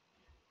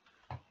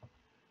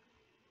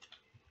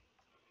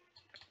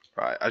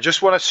 Right, I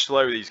just want to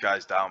slow these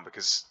guys down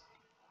because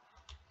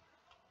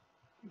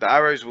the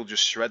arrows will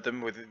just shred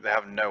them. They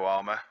have no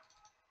armor.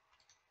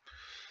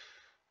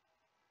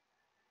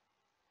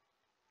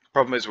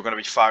 Problem is, we're going to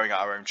be firing at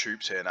our own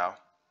troops here now.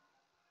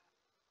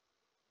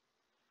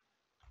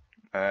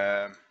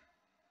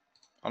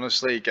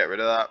 Honestly, get rid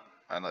of that,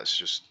 and let's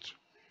just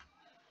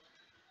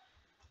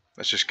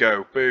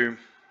go. Boom,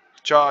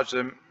 charge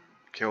them,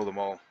 kill them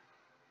all.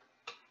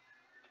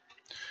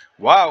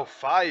 Wow,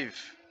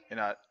 5 in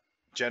our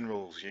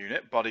general's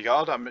unit,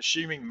 bodyguard. I'm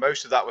assuming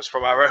most of that was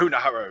from our own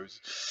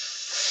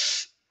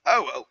arrows.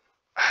 Oh well,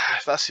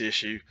 that's the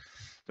issue.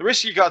 The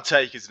risk you gotta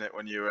take, isn't it,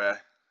 when you're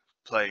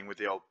playing with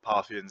the old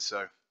Parthians?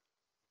 So,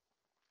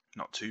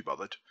 not too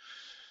bothered.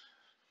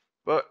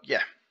 But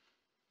yeah,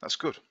 that's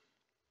good.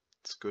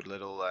 It's a good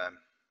little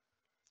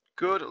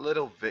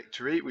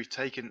victory. We've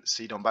taken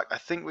Sidon back. I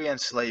think we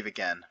enslave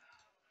again,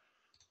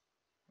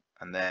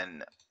 and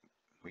then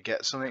we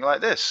get something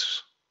like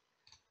this.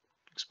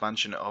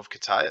 Expansion of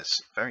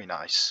Catius. Very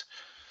nice.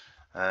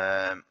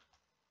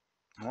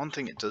 One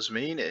thing it does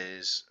mean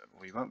is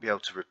we won't be able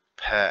to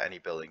repair any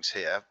buildings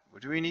here.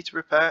 Do we need to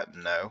repair?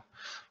 No.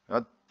 We're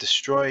not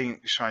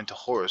destroying Shrine to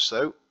Horus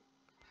though.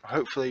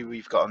 Hopefully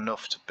we've got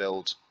enough to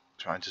build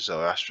Shrine to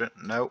Zoroaster.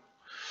 No.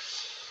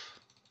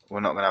 We're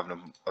not going to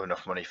have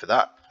enough money for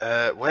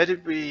that. Where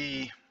did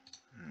we...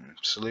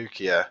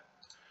 Seleucia.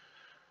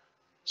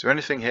 Is there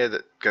anything here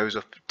that goes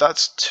up?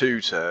 That's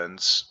 2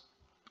 turns.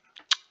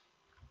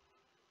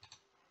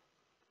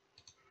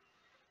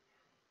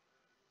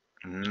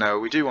 No,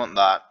 we do want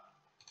that.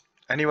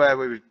 Anywhere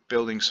where we're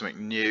building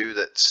something new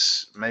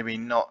that's maybe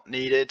not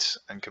needed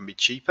and can be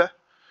cheaper.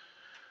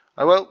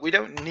 Oh well, we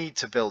don't need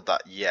to build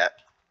that yet.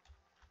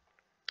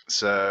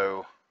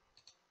 So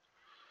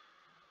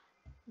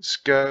let's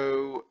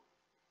go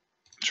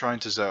Shrine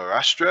to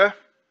Zoroaster.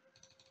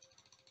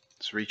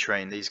 Let's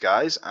retrain these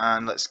guys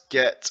and let's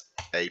get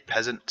a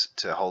peasant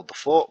to hold the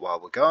fort while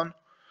we're gone.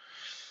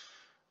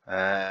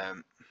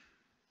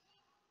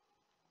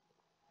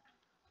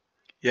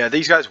 Yeah,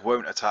 these guys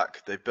won't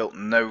attack. They've built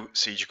no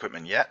siege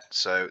equipment yet,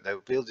 so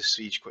they'll build the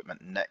siege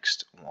equipment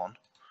next one.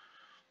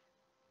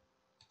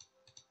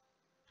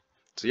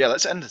 So yeah,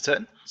 let's end the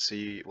turn,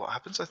 see what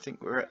happens. I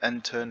think we're at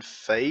end turn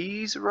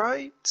phase,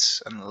 right?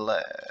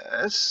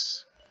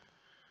 Unless...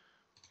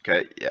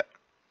 Okay, yeah.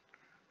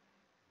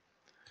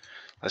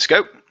 Let's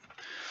go.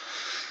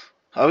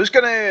 I was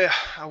going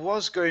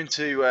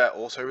to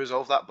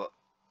auto-resolve that, but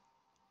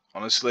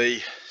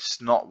honestly,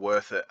 it's not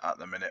worth it at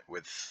the minute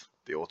with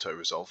the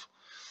auto-resolve.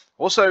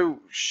 Also,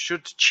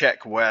 should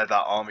check where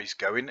that army's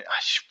going.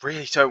 I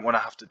really don't want to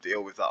have to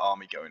deal with that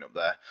army going up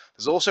there.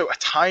 There's also a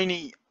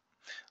tiny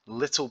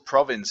little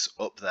province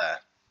up there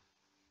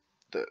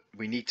that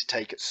we need to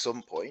take at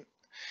some point.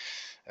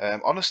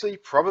 Honestly,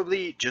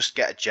 probably just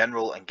get a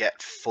general and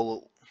get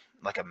full,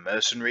 like a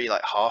mercenary,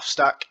 like half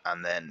stack,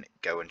 and then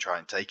go and try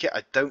and take it.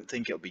 I don't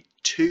think it'll be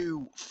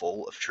too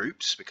full of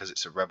troops because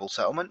it's a rebel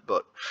settlement,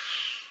 but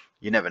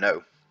you never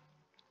know.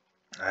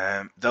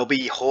 There'll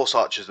be horse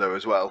archers though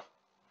as well.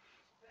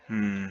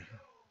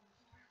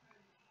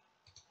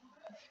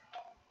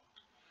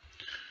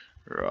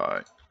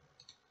 Right.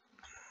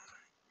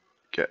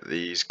 Get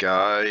these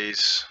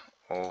guys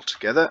all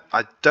together.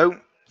 I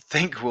don't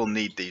think we'll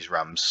need these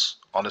rams,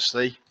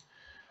 honestly.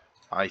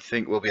 I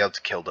think we'll be able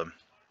to kill them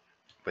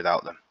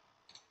without them.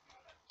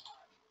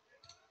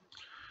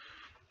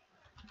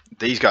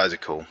 These guys are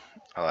cool.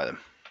 I like them.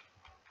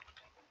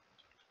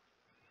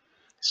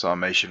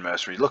 Sarmatian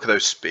mercenary. Look at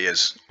those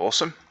spears.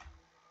 Awesome.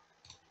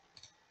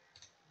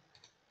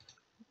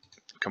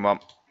 Come on.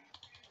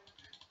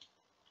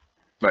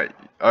 Wait.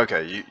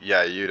 Okay.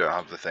 You don't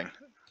have the thing.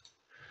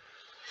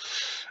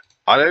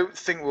 I don't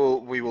think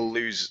we will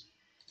lose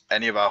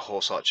any of our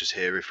horse archers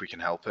here if we can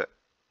help it.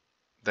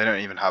 They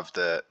don't even have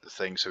the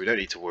thing, so we don't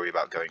need to worry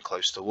about going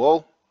close to the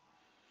wall.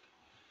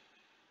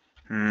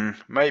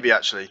 Maybe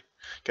actually.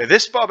 Okay,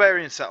 this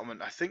barbarian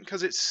settlement, I think,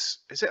 because is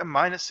it a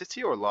minor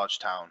city or a large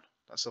town?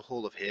 That's the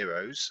Hall of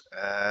Heroes.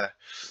 I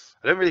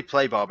don't really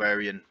play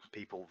barbarian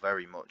people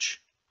very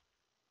much.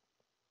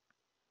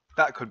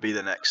 That could be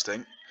the next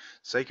thing.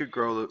 Sacred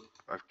Grove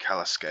of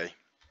Kalaske.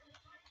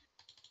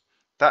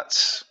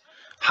 That's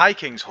High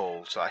King's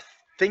Hall, so I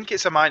think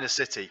it's a minor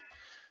city.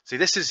 See,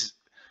 this is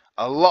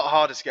a lot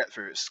harder to get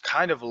through. It's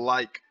kind of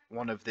like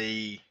one of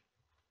the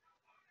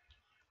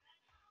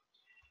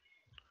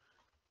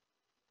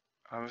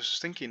I was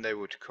thinking they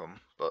would come,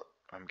 but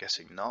I'm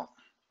guessing not.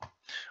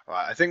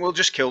 Alright, I think we'll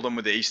just kill them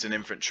with the Eastern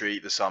Infantry,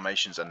 the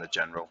Sarmatians, and the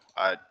General.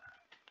 I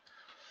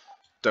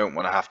don't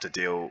want to have to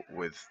deal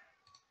with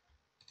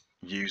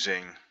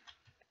using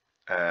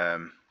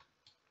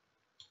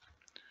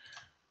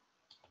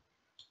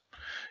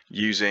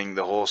using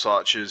the Horse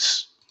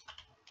Archers.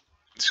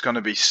 It's going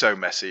to be so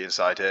messy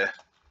inside here.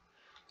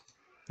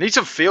 Need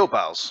some field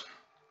battles.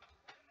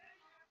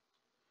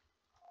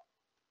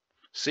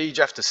 Siege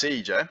after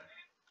siege, eh?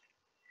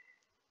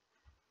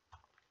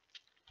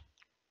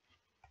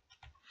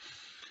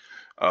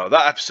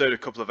 That episode a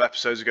couple of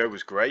episodes ago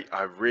was great.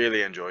 I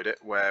really enjoyed it,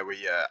 where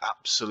we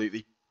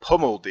absolutely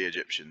pummeled the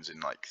Egyptians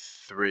in like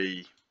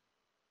three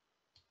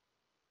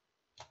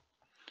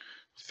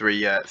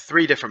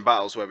different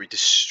battles, where we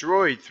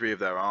destroyed 3 of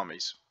their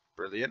armies.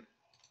 Brilliant.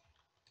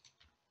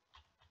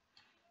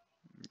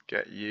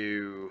 Get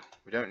you.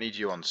 We don't need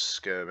you on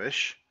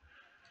skirmish.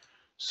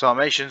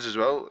 Sarmatians as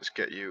well. Let's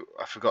get you.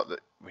 I forgot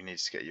that we need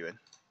to get you in.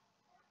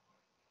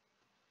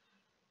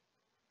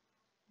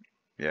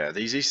 Yeah,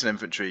 these Eastern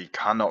Infantry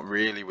cannot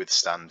really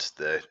withstand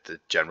the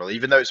General,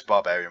 even though it's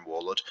Barbarian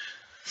Warlord.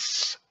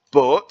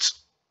 But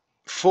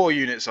 4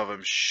 units of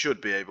them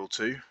should be able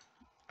to.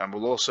 And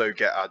we'll also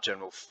get our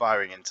General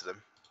firing into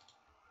them.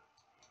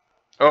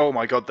 Oh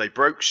my god, they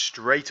broke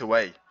straight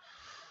away.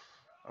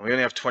 And we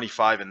only have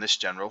 25 in this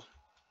General.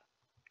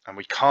 And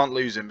we can't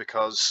lose him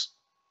because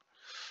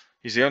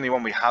he's the only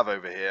one we have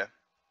over here.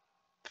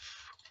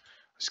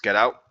 Let's get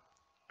out.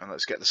 And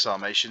let's get the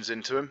Sarmatians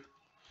into him.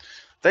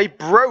 They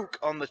broke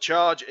on the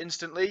charge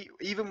instantly,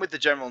 even with the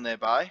General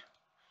nearby.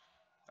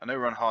 I know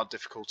we're on hard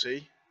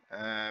difficulty.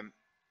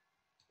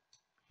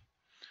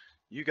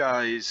 You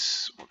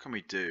guys, what can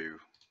we do?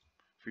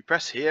 If we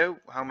press here,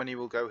 how many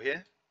will go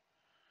here?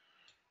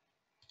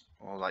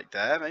 Or like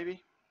there,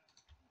 maybe?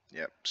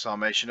 Yep,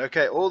 Sarmatian.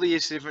 Okay, all the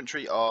East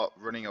Infantry are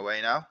running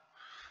away now.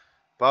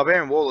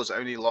 Barbarian Warlord's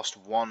only lost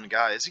 1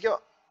 guy. Has he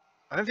got...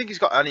 I don't think he's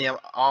got any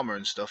armor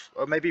and stuff.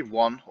 Or maybe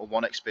 1 or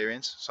 1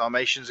 experience.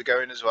 Sarmatians are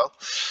going as well.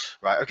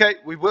 Right, okay,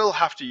 we will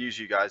have to use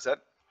you guys then.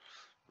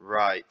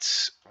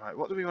 Right,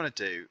 what do we want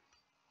to do?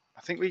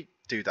 I think we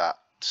do that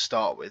to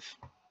start with.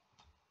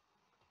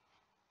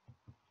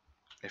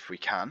 If we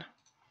can.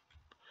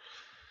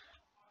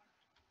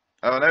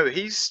 Oh no,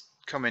 he's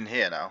coming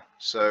here now.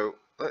 So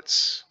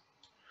let's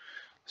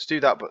do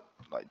that, but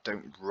like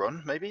don't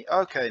run maybe?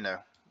 Okay, no.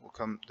 We'll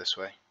come this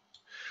way.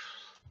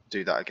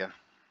 Do that again.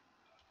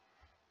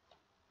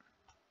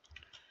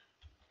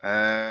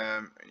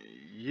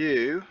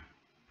 You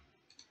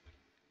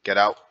get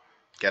out.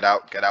 Get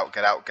out, get out,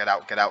 get out, get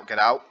out, get out, get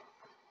out.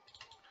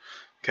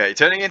 Okay,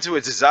 turning into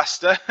a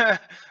disaster,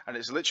 and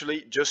it's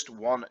literally just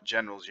 1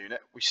 General's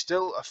unit. We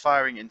still are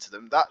firing into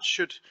them. That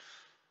should,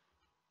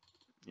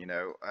 you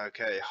know,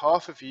 okay,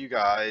 half of you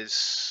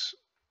guys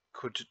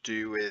could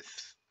do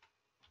with,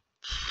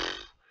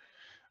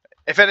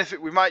 if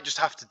anything, we might just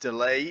have to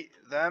delay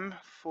them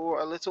for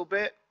a little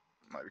bit.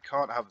 Like, we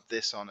can't have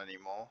this on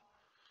anymore.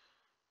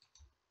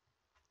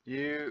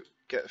 You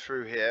get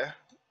through here.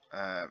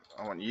 I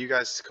want you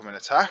guys to come and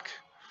attack.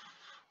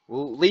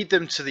 We'll lead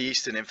them to the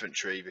Eastern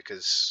Infantry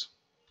because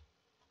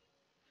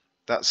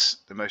that's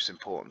the most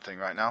important thing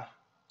right now.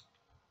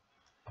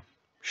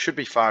 Should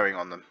be firing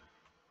on them.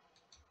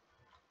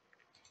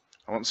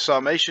 I want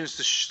Sarmatians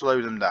to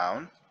slow them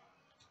down.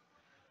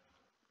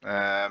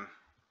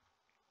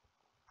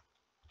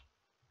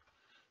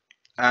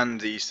 And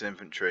the Eastern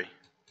Infantry.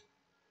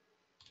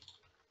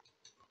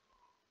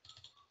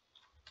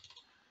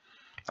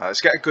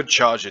 Let's get a good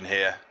charge in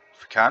here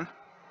if we can.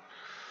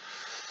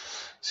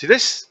 See,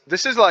 this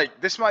is like,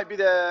 this might be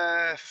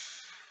their,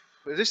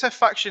 is this a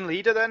faction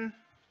leader then?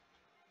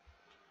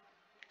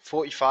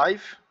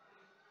 45?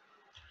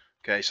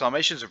 Okay,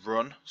 Sarmatians have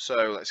run,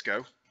 so let's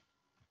go.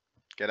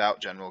 Get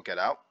out, General, get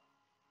out.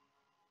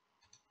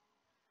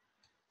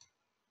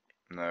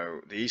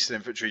 No, the Eastern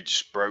Infantry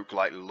just broke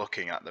like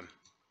looking at them.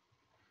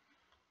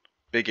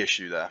 Big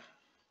issue there.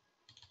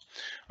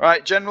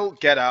 Right, General,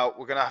 get out.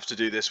 We're going to have to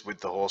do this with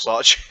the Horse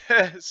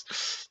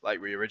Archers, like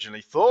we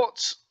originally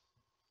thought.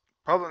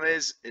 Problem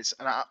is, it's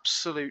an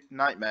absolute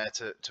nightmare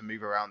to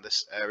move around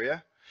this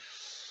area.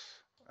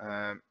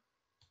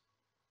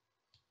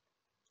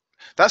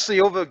 That's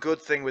the other good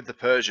thing with the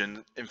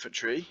Persian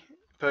infantry,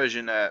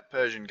 Persian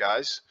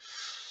guys,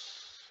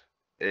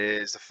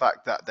 is the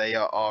fact that they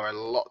are a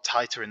lot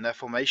tighter in their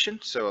formation,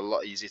 so a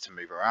lot easier to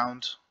move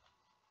around.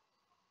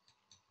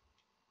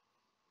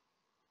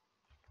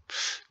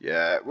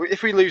 Yeah,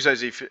 if we lose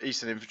those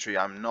Eastern Infantry,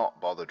 I'm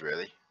not bothered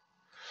really.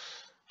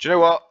 Do you know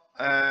what?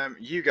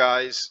 You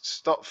guys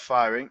stop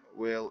firing.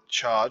 We'll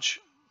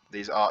charge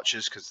these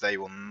archers because they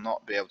will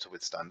not be able to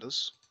withstand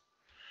us.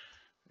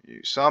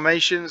 You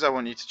Sarmatians, I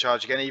want you to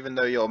charge again, even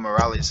though your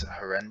morale is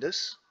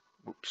horrendous.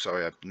 Oops,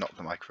 sorry, I knocked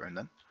the microphone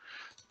then.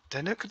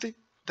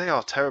 They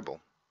are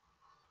terrible.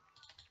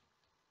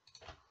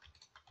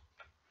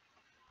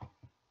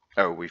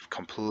 Oh, we've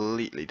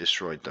completely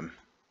destroyed them.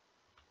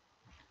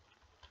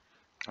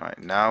 Alright,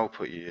 now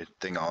put your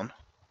thing on.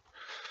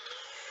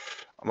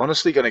 I'm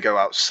honestly going to go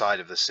outside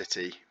of the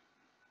city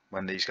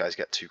when these guys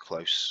get too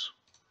close.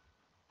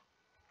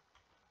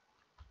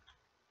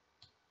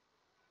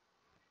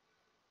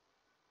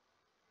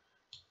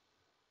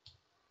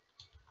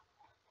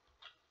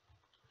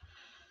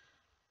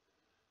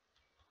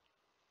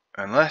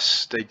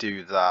 Unless they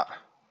do that.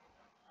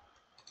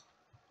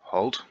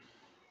 Hold.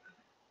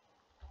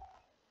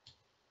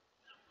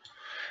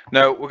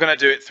 No, we're going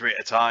to do it 3 at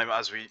a time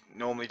as we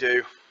normally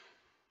do.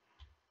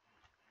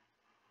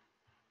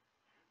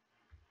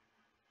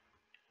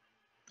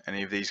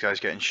 Any of these guys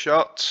getting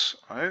shot?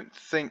 I don't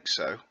think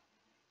so.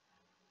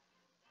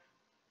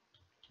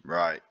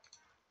 Right.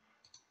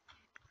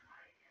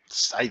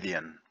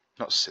 Sidon.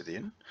 Not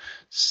Scythian.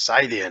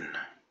 Sidon.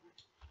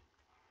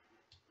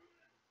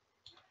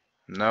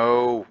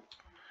 No.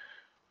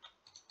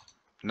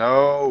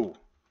 No.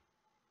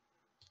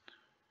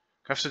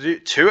 I have to do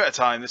 2 at a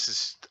time. This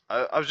is.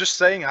 I was just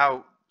saying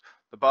how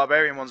the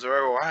barbarian ones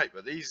are alright,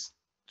 but these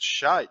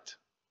shite.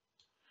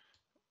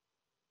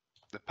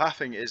 The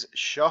pathing is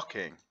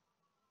shocking.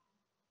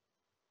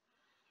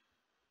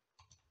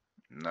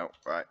 No,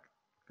 right.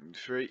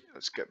 3.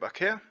 Let's get back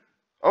here.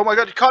 Oh my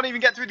god, you can't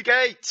even get through the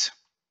gate!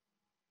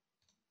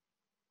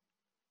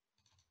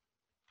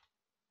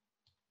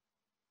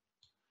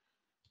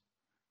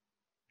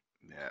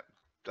 Yeah,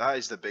 that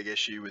is the big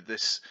issue with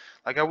this.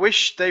 Like, I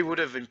wish they would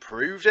have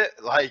improved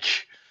it.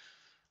 Like,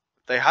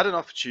 they had an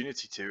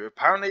opportunity to.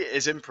 Apparently it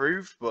is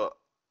improved, but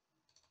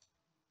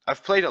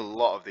I've played a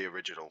lot of the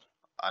original.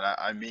 And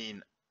I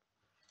mean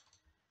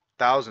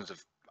thousands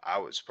of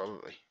hours,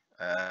 probably.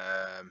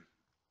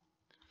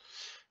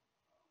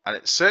 And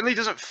it certainly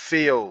doesn't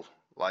feel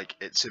like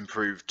it's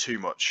improved too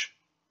much,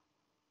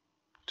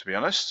 to be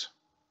honest.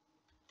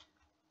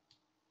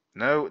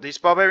 No, these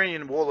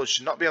barbarian warlords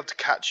should not be able to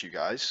catch you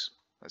guys.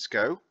 Let's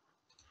go.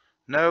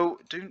 No,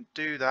 don't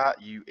do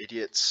that, you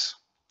idiots.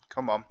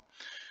 Come on.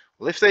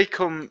 Well, if they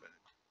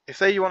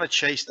want to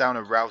chase down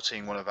a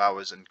routing one of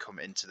ours and come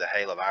into the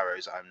hail of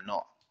arrows, I'm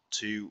not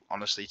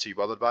honestly too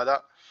bothered by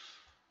that.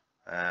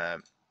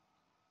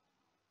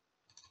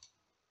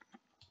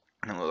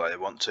 Doesn't look like they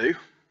want to.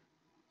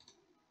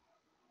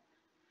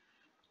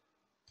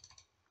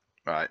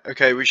 Right,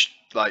 okay, we should,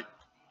 like,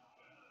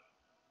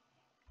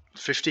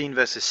 15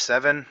 versus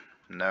 7?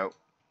 No.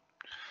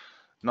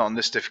 Not on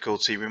this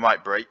difficulty, we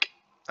might break.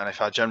 And if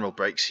our general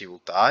breaks, he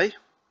will die.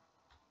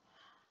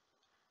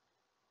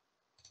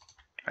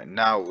 Right,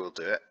 now we'll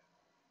do it.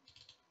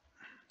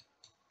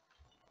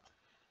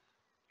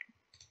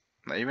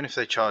 Now, even if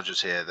they charge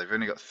us here, they've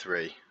only got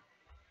 3.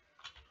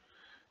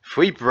 If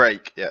we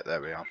break, yeah,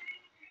 there we are.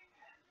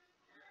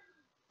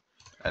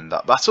 End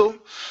that battle.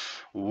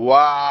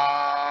 Wow!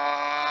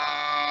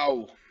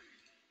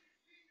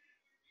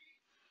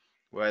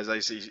 Where's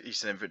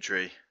Eastern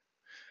Infantry?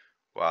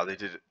 Wow, they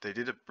did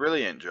a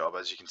brilliant job,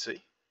 as you can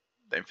see.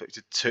 They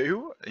inflicted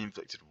 2, they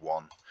inflicted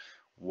 1.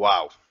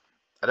 Wow.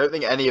 I don't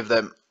think any of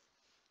them...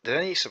 Did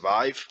any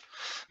survive?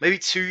 Maybe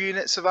 2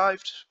 units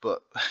survived,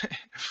 but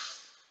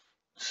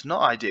it's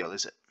not ideal,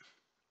 is it?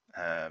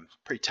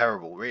 Pretty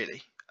terrible,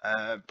 really.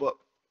 But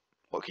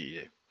what can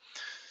you do?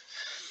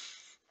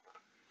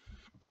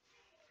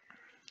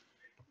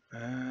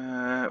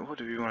 What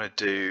do we want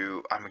to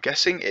do? I'm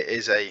guessing it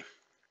is a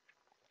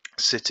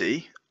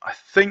city. I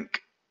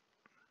think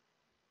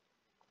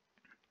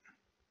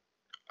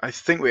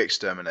we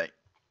exterminate.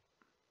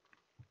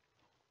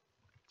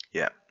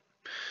 Yeah.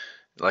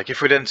 Like,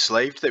 if we'd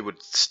enslaved, they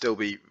would still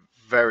be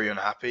very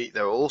unhappy.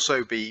 They'll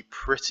also be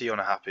pretty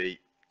unhappy.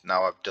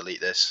 Now I've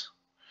deleted this.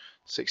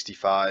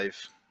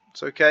 65.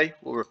 It's okay.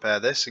 We'll repair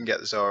this and get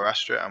the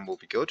Zoroaster and we'll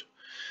be good.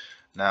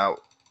 Now,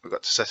 we've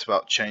got to set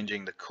about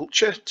changing the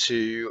culture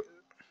to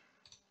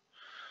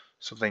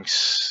something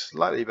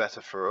slightly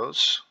better for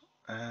us.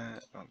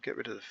 I'll get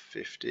rid of the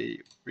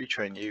 50.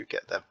 Retrain you.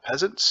 Get their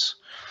peasants.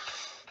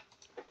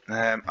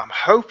 I'm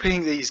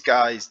hoping these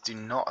guys do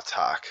not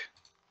attack.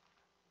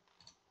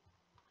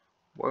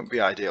 Won't be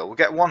ideal. We'll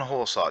get 1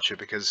 horse archer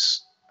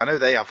because I know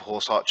they have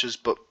horse archers,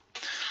 but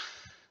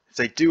if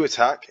they do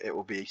attack, it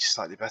will be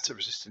slightly better.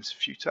 Resistance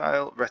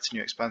futile.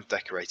 Retinue expands.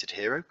 Decorated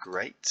hero.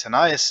 Great.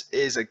 Tanais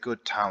is a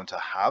good town to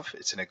have.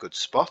 It's in a good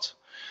spot.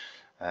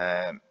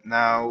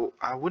 Now,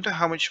 I wonder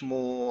how much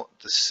more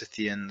the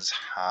Scythians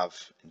have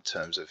in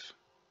terms of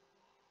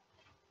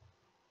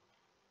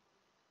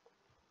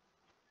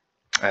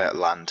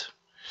land.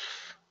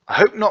 I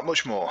hope not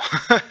much more,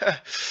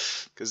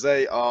 because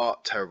they are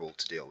terrible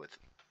to deal with.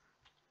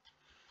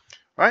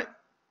 Right,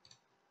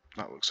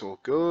 that looks all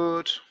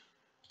good.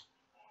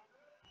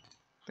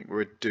 I think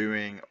we're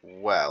doing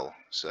well,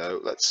 so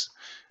let's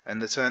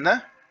end the turn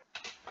there.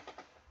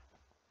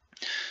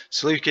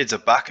 Seleucids are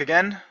back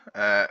again.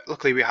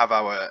 Luckily we have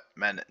our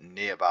men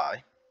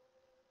nearby.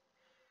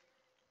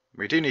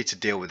 We do need to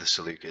deal with the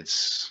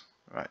Seleucids.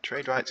 Right,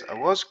 trade rights. I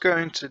was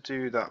going to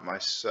do that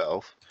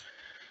myself.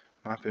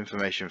 Map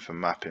information for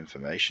map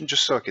information,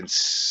 just so I can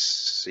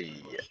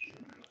see.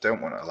 Don't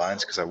want an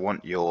alliance because I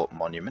want your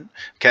monument.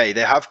 Okay,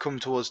 they have come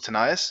towards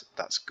Tanais.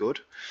 That's good.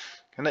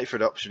 Candidate for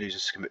adoption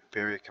uses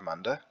superior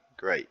commander.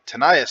 Great.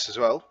 Tanais as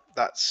well.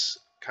 That's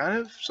kind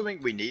of something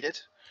we needed.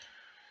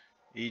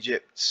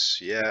 Egypt,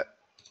 yeah.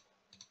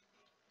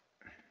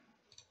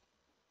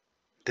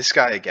 This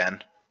guy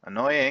again.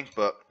 Annoying,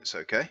 but it's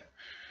okay.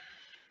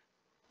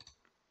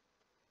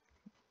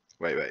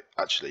 Wait.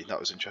 Actually, that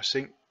was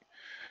interesting.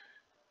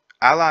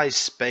 Allies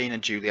Spain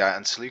and Juliet,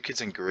 and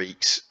Seleucids and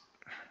Greeks.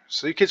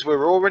 Seleucids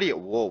we're already at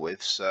war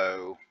with,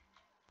 so...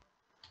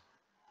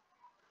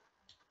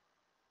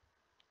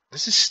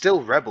 This is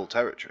still rebel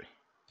territory.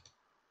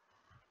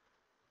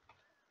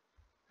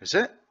 Is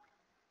it?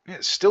 Yeah,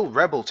 it's still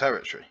rebel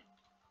territory.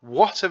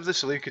 What have the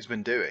Seleucids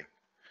been doing?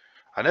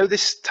 I know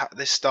this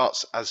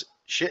starts as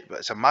shit, but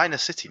it's a minor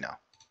city now.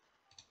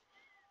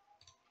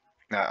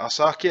 Now,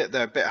 Arsacia,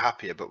 they're a bit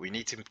happier, but we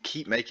need to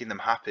keep making them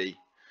happy.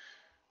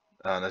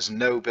 There's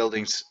no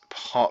buildings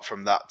apart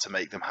from that to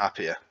make them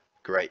happier.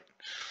 Great.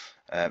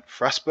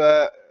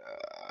 Frasper,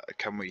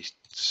 can we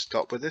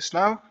stop with this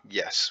now?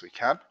 Yes, we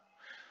can.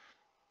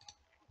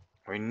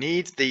 We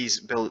need these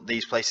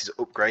places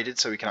upgraded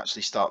so we can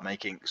actually start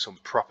making some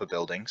proper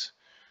buildings.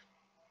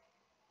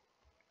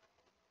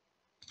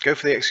 Go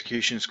for the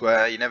execution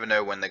square. You never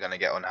know when they're going to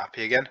get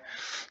unhappy again.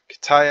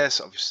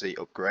 Katias, obviously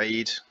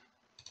upgrade.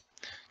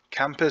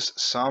 Campus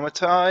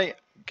Sarmatai,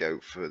 go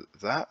for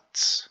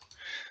that.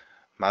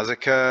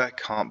 Massacre,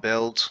 can't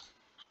build.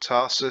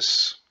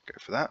 Tarsus, go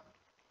for that.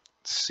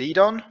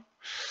 Sidon.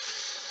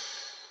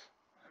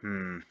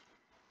 Would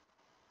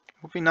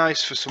be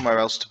nice for somewhere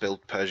else to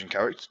build Persian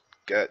cavalry,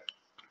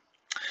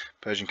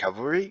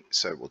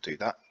 so we'll do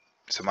that.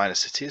 It's a minor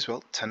city as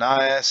well.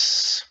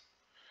 Tanais.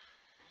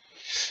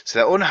 So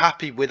they're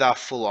unhappy with our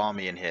full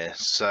army in here,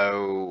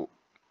 so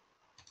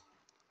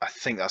I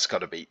think that's got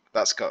to be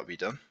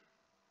done.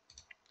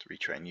 To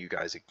retrain you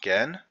guys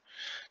again.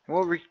 And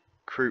we'll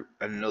recruit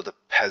another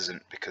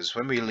peasant, because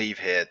when we leave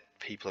here,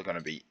 people are going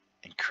to be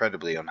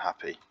incredibly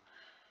unhappy.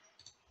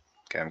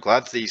 Okay, I'm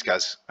glad these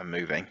guys are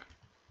moving.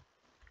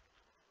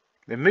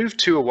 They moved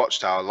to a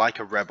watchtower like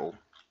a rebel,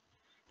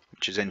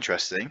 which is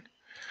interesting.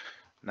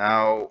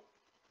 Now,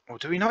 well,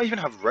 do we not even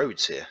have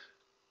roads here?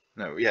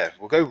 No, yeah,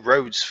 we'll go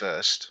roads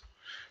first,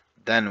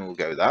 then we'll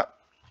go that.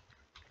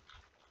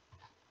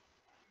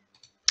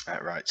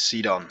 Right,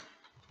 Sidon.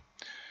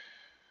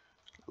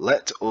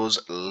 Let us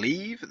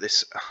leave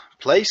this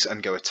place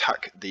and go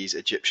attack these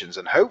Egyptians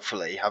and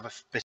hopefully have a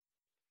bit...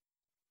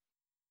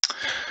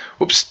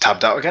 Whoops,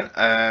 tabbed out again.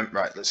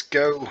 Right, let's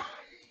go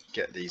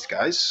get these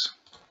guys.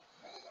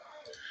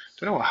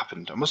 Don't know what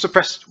happened. I must have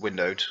pressed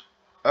windowed.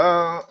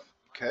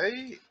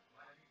 Okay.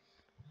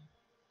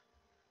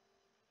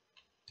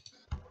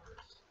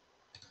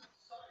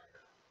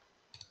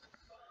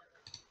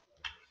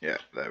 Yeah,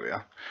 there we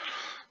are.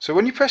 So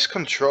when you press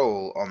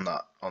control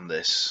on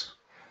this,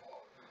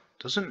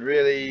 doesn't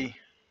really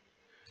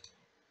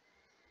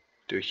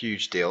do a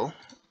huge deal.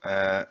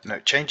 No,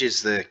 it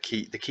changes the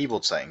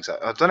keyboard settings.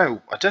 I don't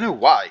know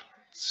why.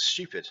 It's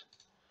stupid.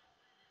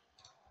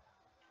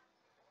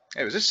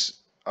 Hey, was this?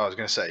 Oh, I was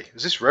going to say,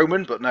 is this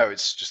Roman? But no,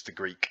 it's just the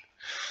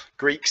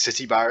Greek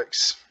city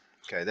barracks.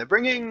 Okay, they're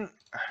bringing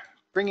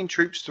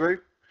troops through.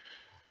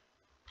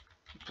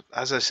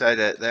 As I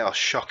said, they are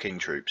shocking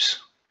troops,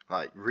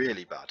 like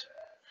really bad.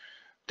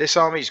 This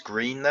army's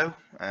green though.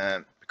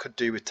 Could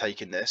do with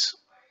taking this.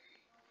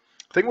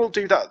 I think we'll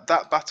do that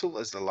battle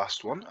as the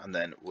last one, and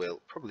then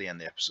we'll probably end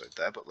the episode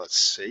there. But let's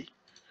see.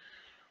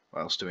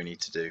 What else do we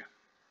need to do?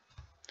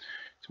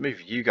 To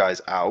move you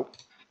guys out.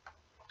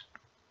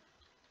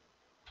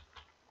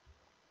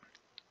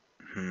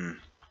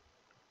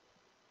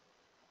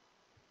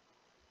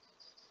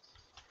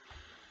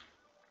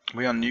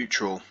 We are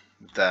neutral.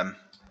 Them.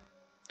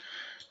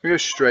 We go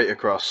straight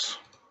across.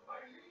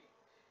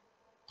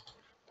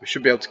 We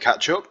should be able to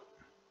catch up.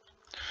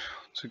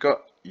 So we've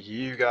got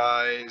you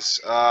guys.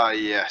 Ah,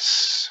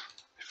 yes.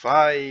 If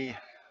I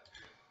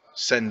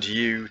send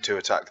you to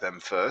attack them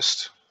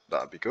first,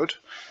 that'd be good.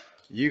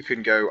 You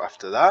can go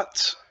after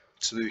that.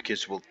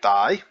 Seleucids will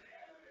die.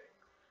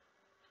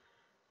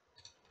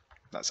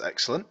 That's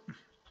excellent.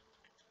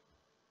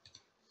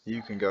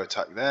 You can go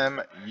attack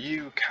them.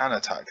 You can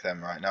attack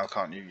them right now,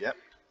 can't you? Yep.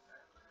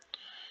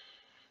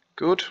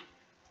 Good.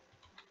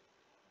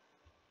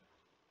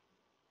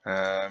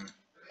 Let's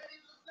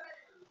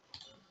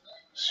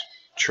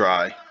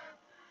try.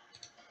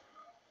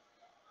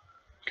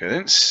 Okay, they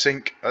didn't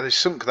sink. Oh, they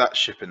sunk that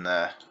ship in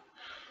there.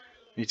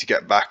 Need to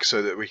get back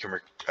so that we can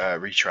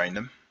retrain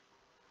them.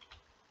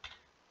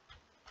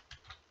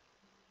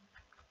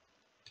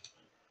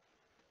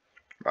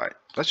 Right,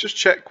 let's just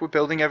check we're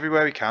building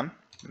everywhere we can.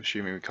 I'm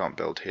assuming we can't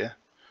build here.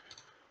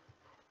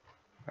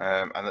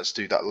 And let's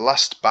do that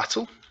last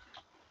battle.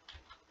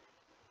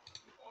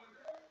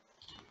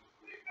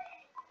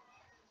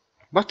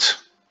 What?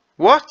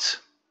 What?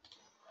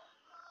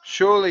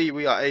 Surely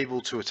we are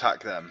able to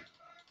attack them.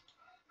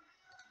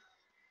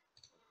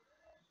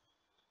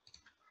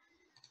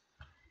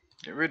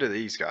 Get rid of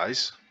these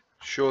guys.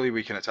 Surely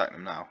we can attack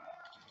them now.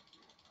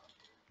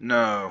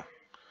 No.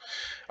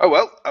 Oh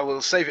well, I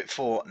will save it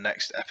for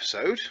next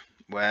episode,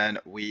 when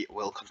we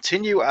will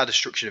continue our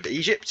destruction of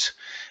Egypt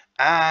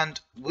And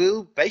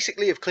we'll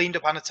basically have cleaned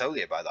up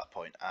Anatolia by that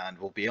point, and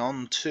we'll be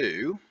on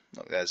to,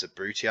 look, there's a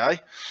Brutii,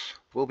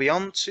 we'll be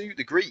on to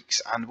the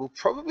Greeks, and we'll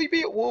probably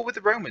be at war with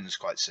the Romans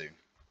quite soon.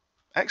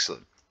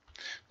 Excellent.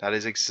 That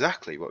is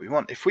exactly what we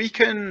want. If we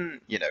can,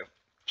 you know,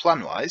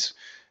 plan-wise,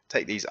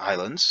 take these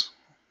islands,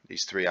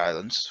 these 3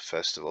 islands,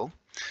 first of all.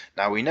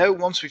 Now we know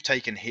once we've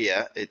taken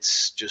here,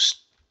 it's just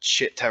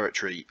shit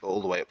territory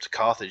all the way up to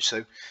Carthage. So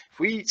if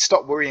we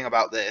stop worrying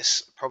about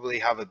this, probably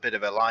have a bit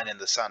of a line in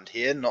the sand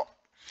here,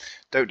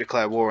 don't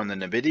declare war on the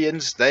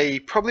Numidians. They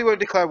probably won't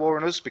declare war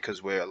on us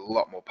because we're a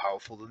lot more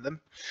powerful than them.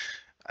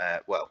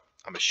 Well,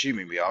 I'm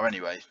assuming we are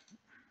anyway.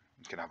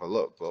 You can have a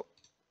look, but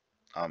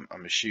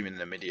I'm assuming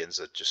the Numidians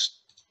are just,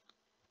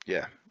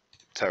 yeah,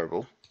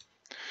 terrible.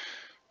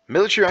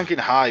 Military ranking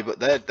high, but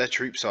their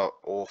troops are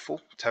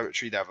awful.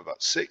 Territory, they have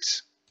about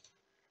 6.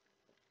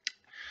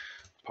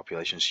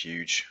 Population's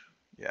huge.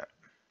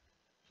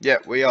 Yeah,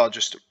 we are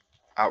just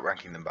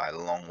outranking them by a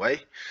long way.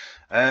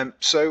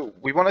 So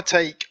we want to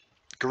take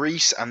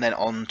Greece and then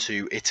on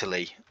to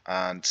Italy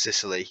and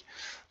Sicily.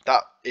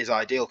 That is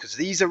ideal because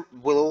these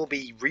will all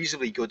be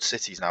reasonably good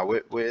cities now.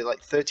 We're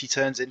like 30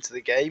 turns into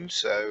the game,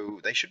 so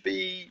they should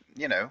be,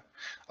 you know,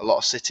 a lot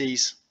of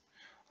cities.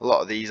 A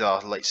lot of these are,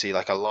 let's see,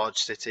 like a large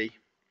city.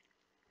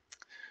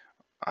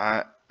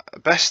 The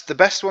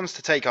best ones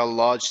to take are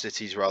large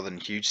cities rather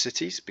than huge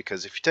cities,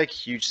 because if you take a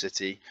huge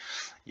city,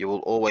 you will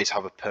always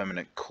have a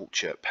permanent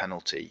culture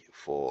penalty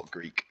for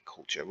Greek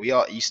culture. We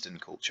are Eastern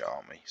culture,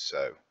 aren't we?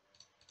 So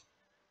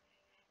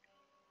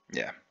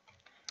yeah,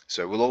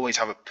 so we'll always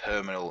have a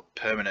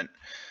permanent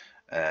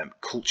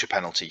culture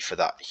penalty for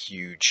that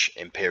huge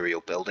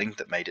imperial building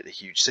that made it a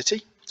huge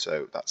city.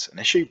 So that's an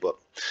issue, but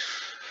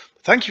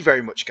thank you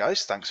very much,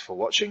 guys. Thanks for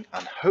watching,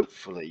 and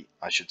hopefully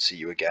I should see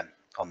you again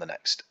on the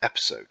next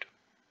episode.